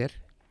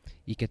conocer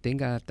y que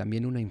tenga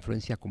también una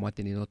influencia como ha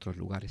tenido en otros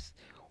lugares.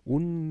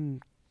 Un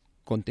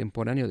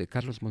contemporáneo de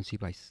Carlos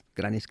Monsiváis,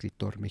 gran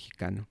escritor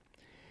mexicano,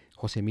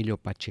 José Emilio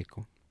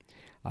Pacheco,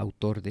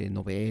 autor de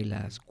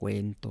novelas,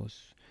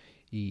 cuentos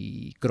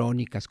y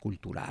crónicas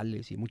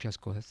culturales y muchas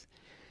cosas,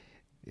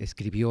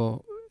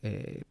 escribió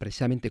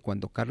precisamente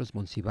cuando Carlos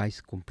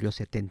Monsiváis cumplió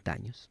 70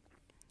 años,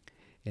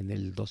 en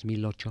el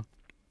 2008,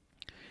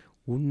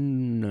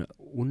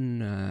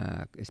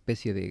 una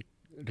especie de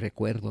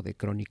recuerdo, de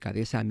crónica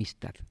de esa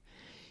amistad.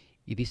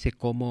 Y dice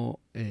cómo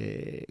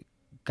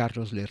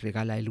Carlos le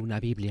regala a él una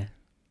Biblia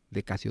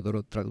de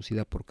Casiodoro,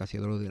 traducida por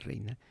Casiodoro de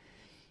Reina,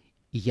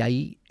 y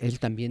ahí él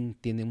también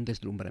tiene un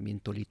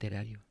deslumbramiento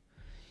literario.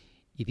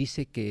 Y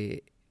dice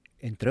que,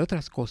 entre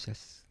otras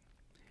cosas,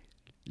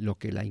 lo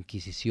que la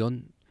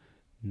Inquisición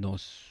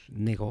nos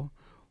negó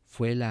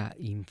fue la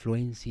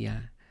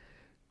influencia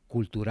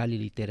cultural y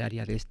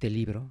literaria de este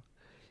libro,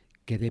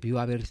 que debió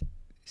haber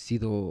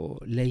sido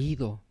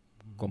leído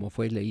como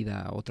fue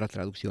leída otras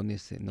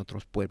traducciones en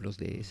otros pueblos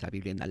de esa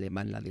Biblia, en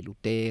alemán, la de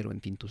Lutero,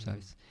 en fin, tú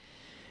sabes.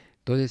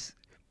 Entonces,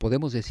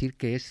 podemos decir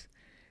que es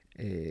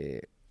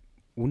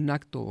un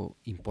acto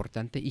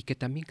importante y que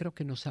también creo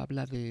que nos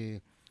habla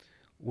de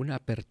una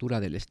apertura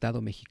del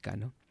Estado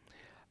mexicano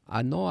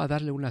no a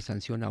darle una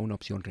sanción a una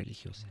opción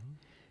religiosa,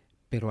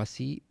 pero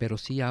sí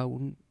a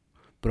un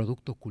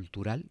producto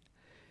cultural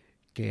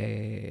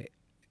que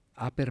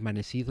ha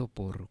permanecido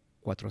por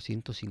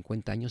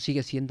 450 años,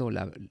 sigue siendo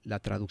la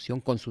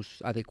traducción con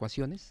sus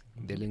adecuaciones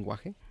del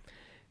lenguaje,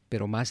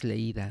 pero más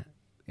leída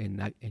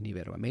en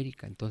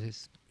Iberoamérica,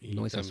 entonces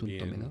no es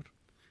asunto menor.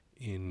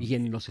 Y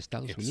en los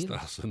Estados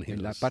Unidos,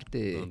 en la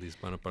parte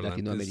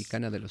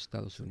latinoamericana de los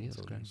Estados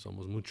Unidos. Claro.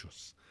 Somos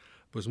muchos.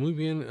 Pues muy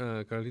bien,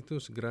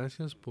 Carlitos,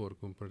 gracias por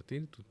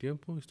compartir tu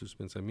tiempo y tus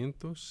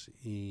pensamientos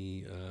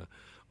y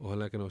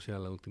ojalá que no sea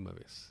la última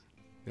vez.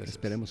 Gracias.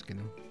 Esperemos que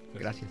no.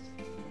 Gracias.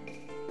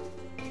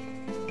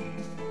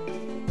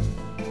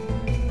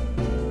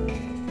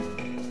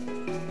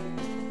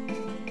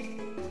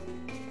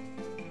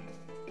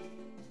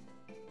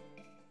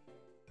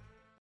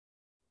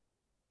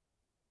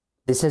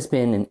 This has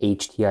been an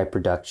HTI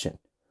production.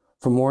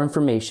 For more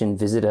information,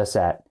 visit us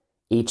at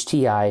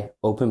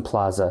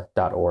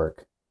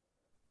htiopenplaza.org.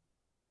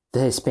 The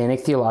Hispanic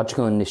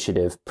Theological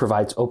Initiative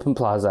provides Open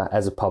Plaza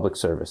as a public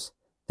service.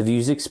 The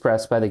views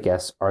expressed by the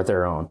guests are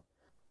their own.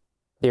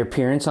 Their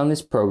appearance on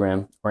this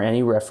program, or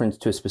any reference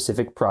to a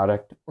specific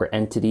product or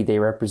entity they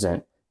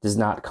represent, does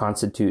not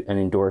constitute an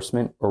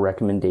endorsement or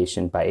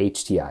recommendation by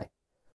HTI.